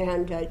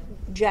 and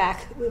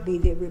Jack would be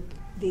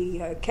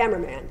the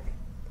cameraman.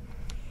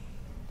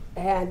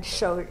 And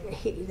so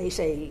they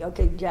say,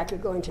 okay, Jack, you're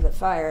going to the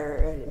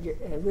fire,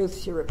 and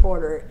Ruth's your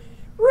reporter.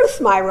 Ruth's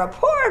my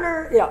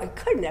reporter. It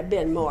couldn't have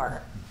been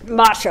more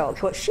macho.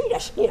 She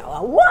just,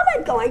 a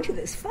woman going to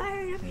this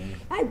fire.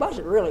 I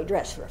wasn't really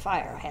dressed for a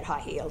fire. I had high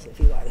heels, a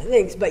few other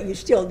things, but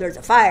there's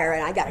a fire,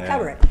 and I got to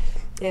cover it.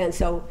 And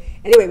so,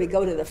 anyway, we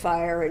go to the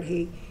fire, and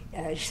he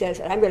says,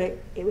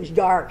 it was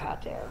dark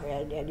out there,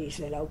 and he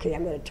said, okay,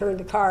 I'm going to turn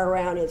the car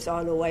around. It's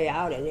on the way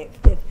out, and if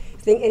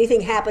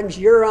anything happens,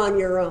 you're on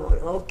your own.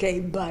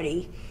 Okay,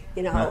 buddy.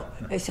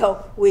 And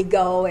so we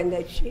go, and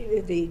the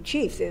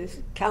chief, the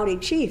county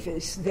chief,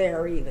 is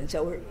there even.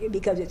 So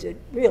because it's a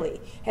really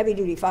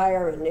heavy-duty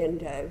fire,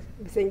 and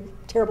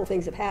terrible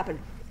things have happened.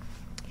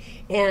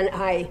 And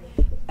I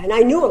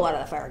knew a lot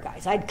of the fire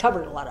guys. I'd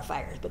covered a lot of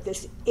fires, but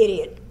this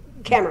idiot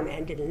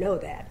cameraman didn't know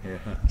that. Yeah.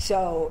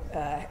 So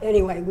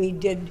anyway, we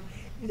did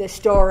the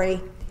story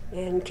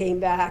and came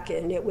back,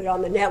 and it went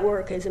on the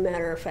network, as a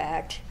matter of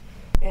fact.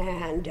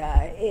 And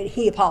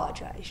he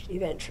apologized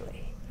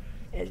eventually.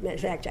 As a matter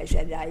of fact, I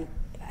said,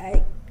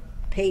 I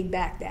paid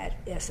back that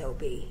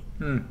SOB.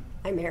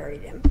 I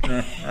married him.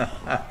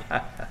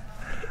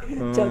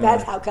 So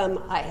that's how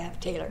come I have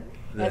Taylor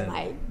as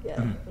my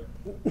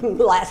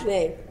last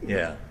name.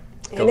 Yeah.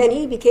 And then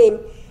he became,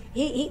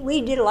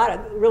 we did a lot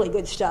of really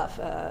good stuff.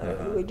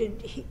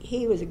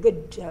 He was a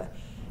good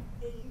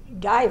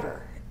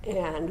diver,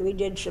 and we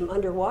did some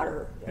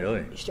underwater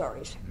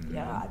stories. Mm-hmm.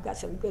 Yeah, I've got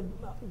some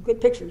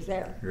good pictures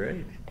there.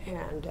 Great.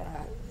 And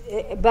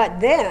but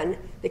then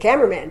the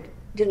cameraman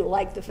didn't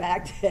like the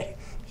fact that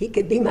he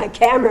could be my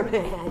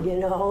cameraman,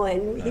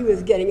 and he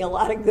was getting a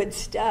lot of good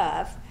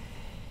stuff,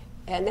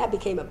 and that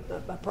became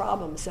a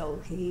problem.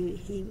 So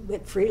he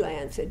went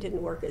freelance. It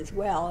didn't work as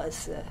well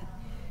as.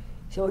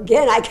 So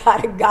again, I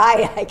got a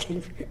guy I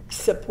can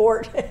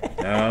support.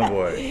 Oh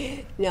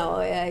boy! No,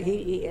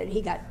 he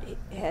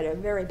had a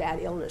very bad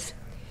illness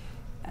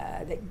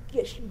that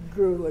just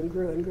grew and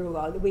grew and grew.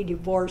 We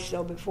divorced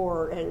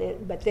before,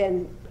 but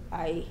then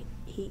I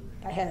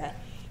had a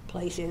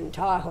place in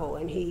Tahoe,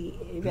 and he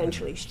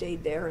eventually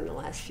stayed there in the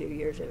last few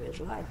years of his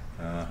life.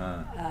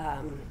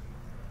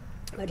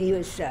 But he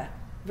was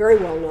very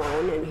well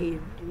known, and he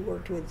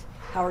worked with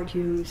Howard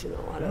Hughes and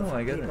a lot of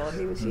people.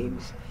 He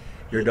was.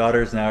 Your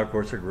daughters now, of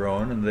course, are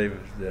grown, and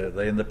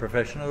they in the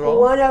profession at all?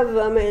 One of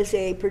them is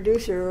a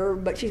producer,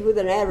 but she's with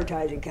an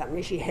advertising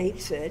company. She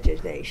hates it.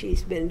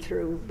 She's been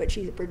through, but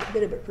she's a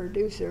bit of a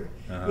producer.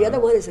 The other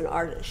one is an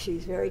artist.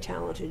 She's very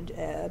talented,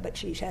 but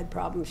she's had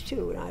problems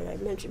too. And I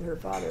mentioned her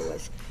father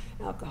was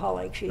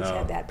alcoholic. She's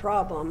had that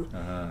problem,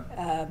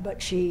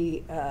 but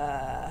she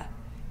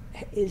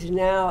is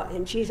now,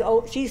 and she's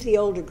the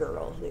older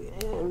girl,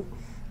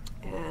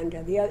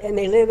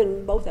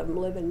 and both of them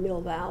live in Mill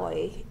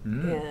Valley,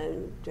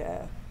 and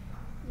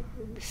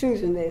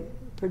Susan, the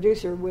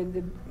producer with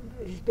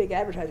this big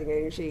advertising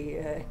agency,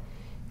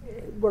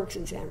 works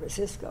in San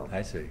Francisco.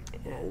 I see.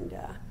 And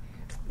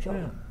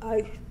so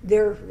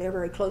they're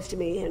very close to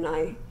me, and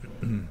I've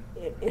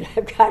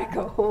got to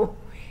go home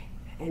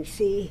and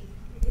see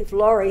if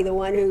Laurie, the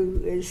one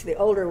who is the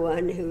older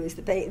one, who is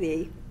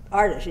the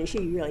artist, and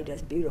she really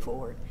does beautiful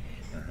work.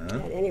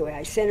 And anyway,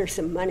 I sent her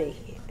some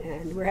money,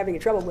 and we're having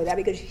trouble with that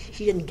because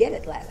she didn't get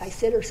it last. I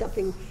sent her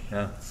something,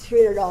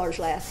 $300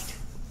 last,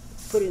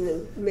 put in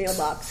the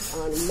mailbox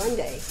on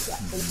Monday.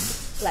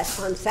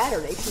 On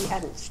Saturday, she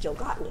hadn't still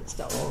gotten it.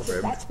 So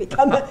that's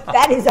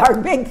that is our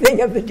big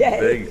thing of the day.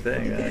 Big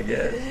thing, I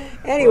guess.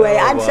 Anyway,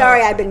 I'm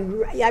sorry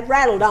I've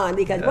rattled on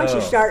because once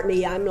you start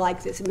me, I'm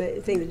like this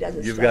thing that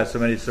doesn't You've stop. got so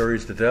many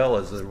stories to tell.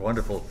 It's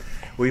wonderful.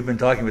 We've been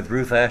talking with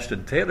Ruth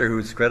Ashton Taylor,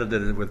 who's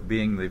credited with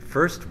being the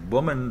first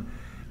woman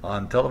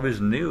on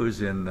television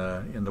news on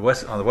the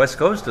West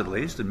Coast at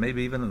least, and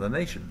maybe even in the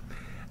nation.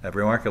 A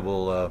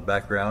remarkable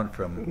background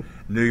from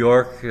New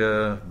York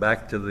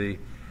back to the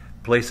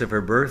place of her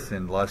birth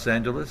in Los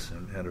Angeles,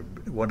 and had a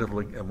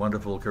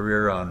wonderful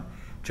career on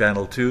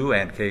Channel 2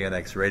 and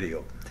KNX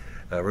Radio.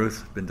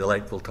 Ruth, it's been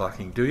delightful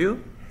talking to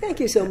you. Thank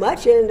you so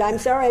much, and I'm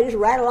sorry I just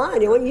rattle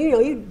on.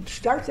 You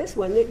start this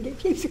one, it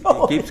keeps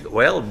going.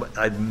 Well,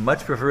 I'd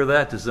much prefer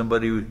that to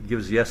somebody who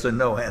gives yes and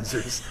no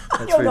answers.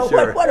 That's I don't know,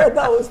 sure. what are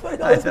those? What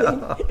do those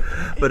mean?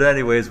 But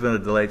anyway, it's been a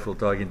delightful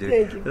talking to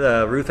you. Thank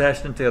you. Ruth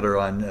Ashton Taylor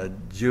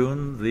on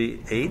June the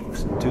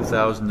 8th,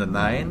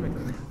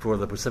 2009 for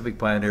the Pacific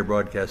Pioneer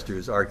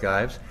Broadcasters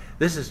Archives.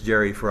 This is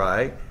Jerry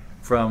Fry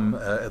from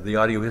the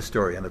Audio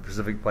Historian of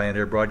Pacific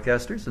Pioneer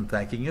Broadcasters, and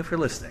thanking you for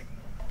listening.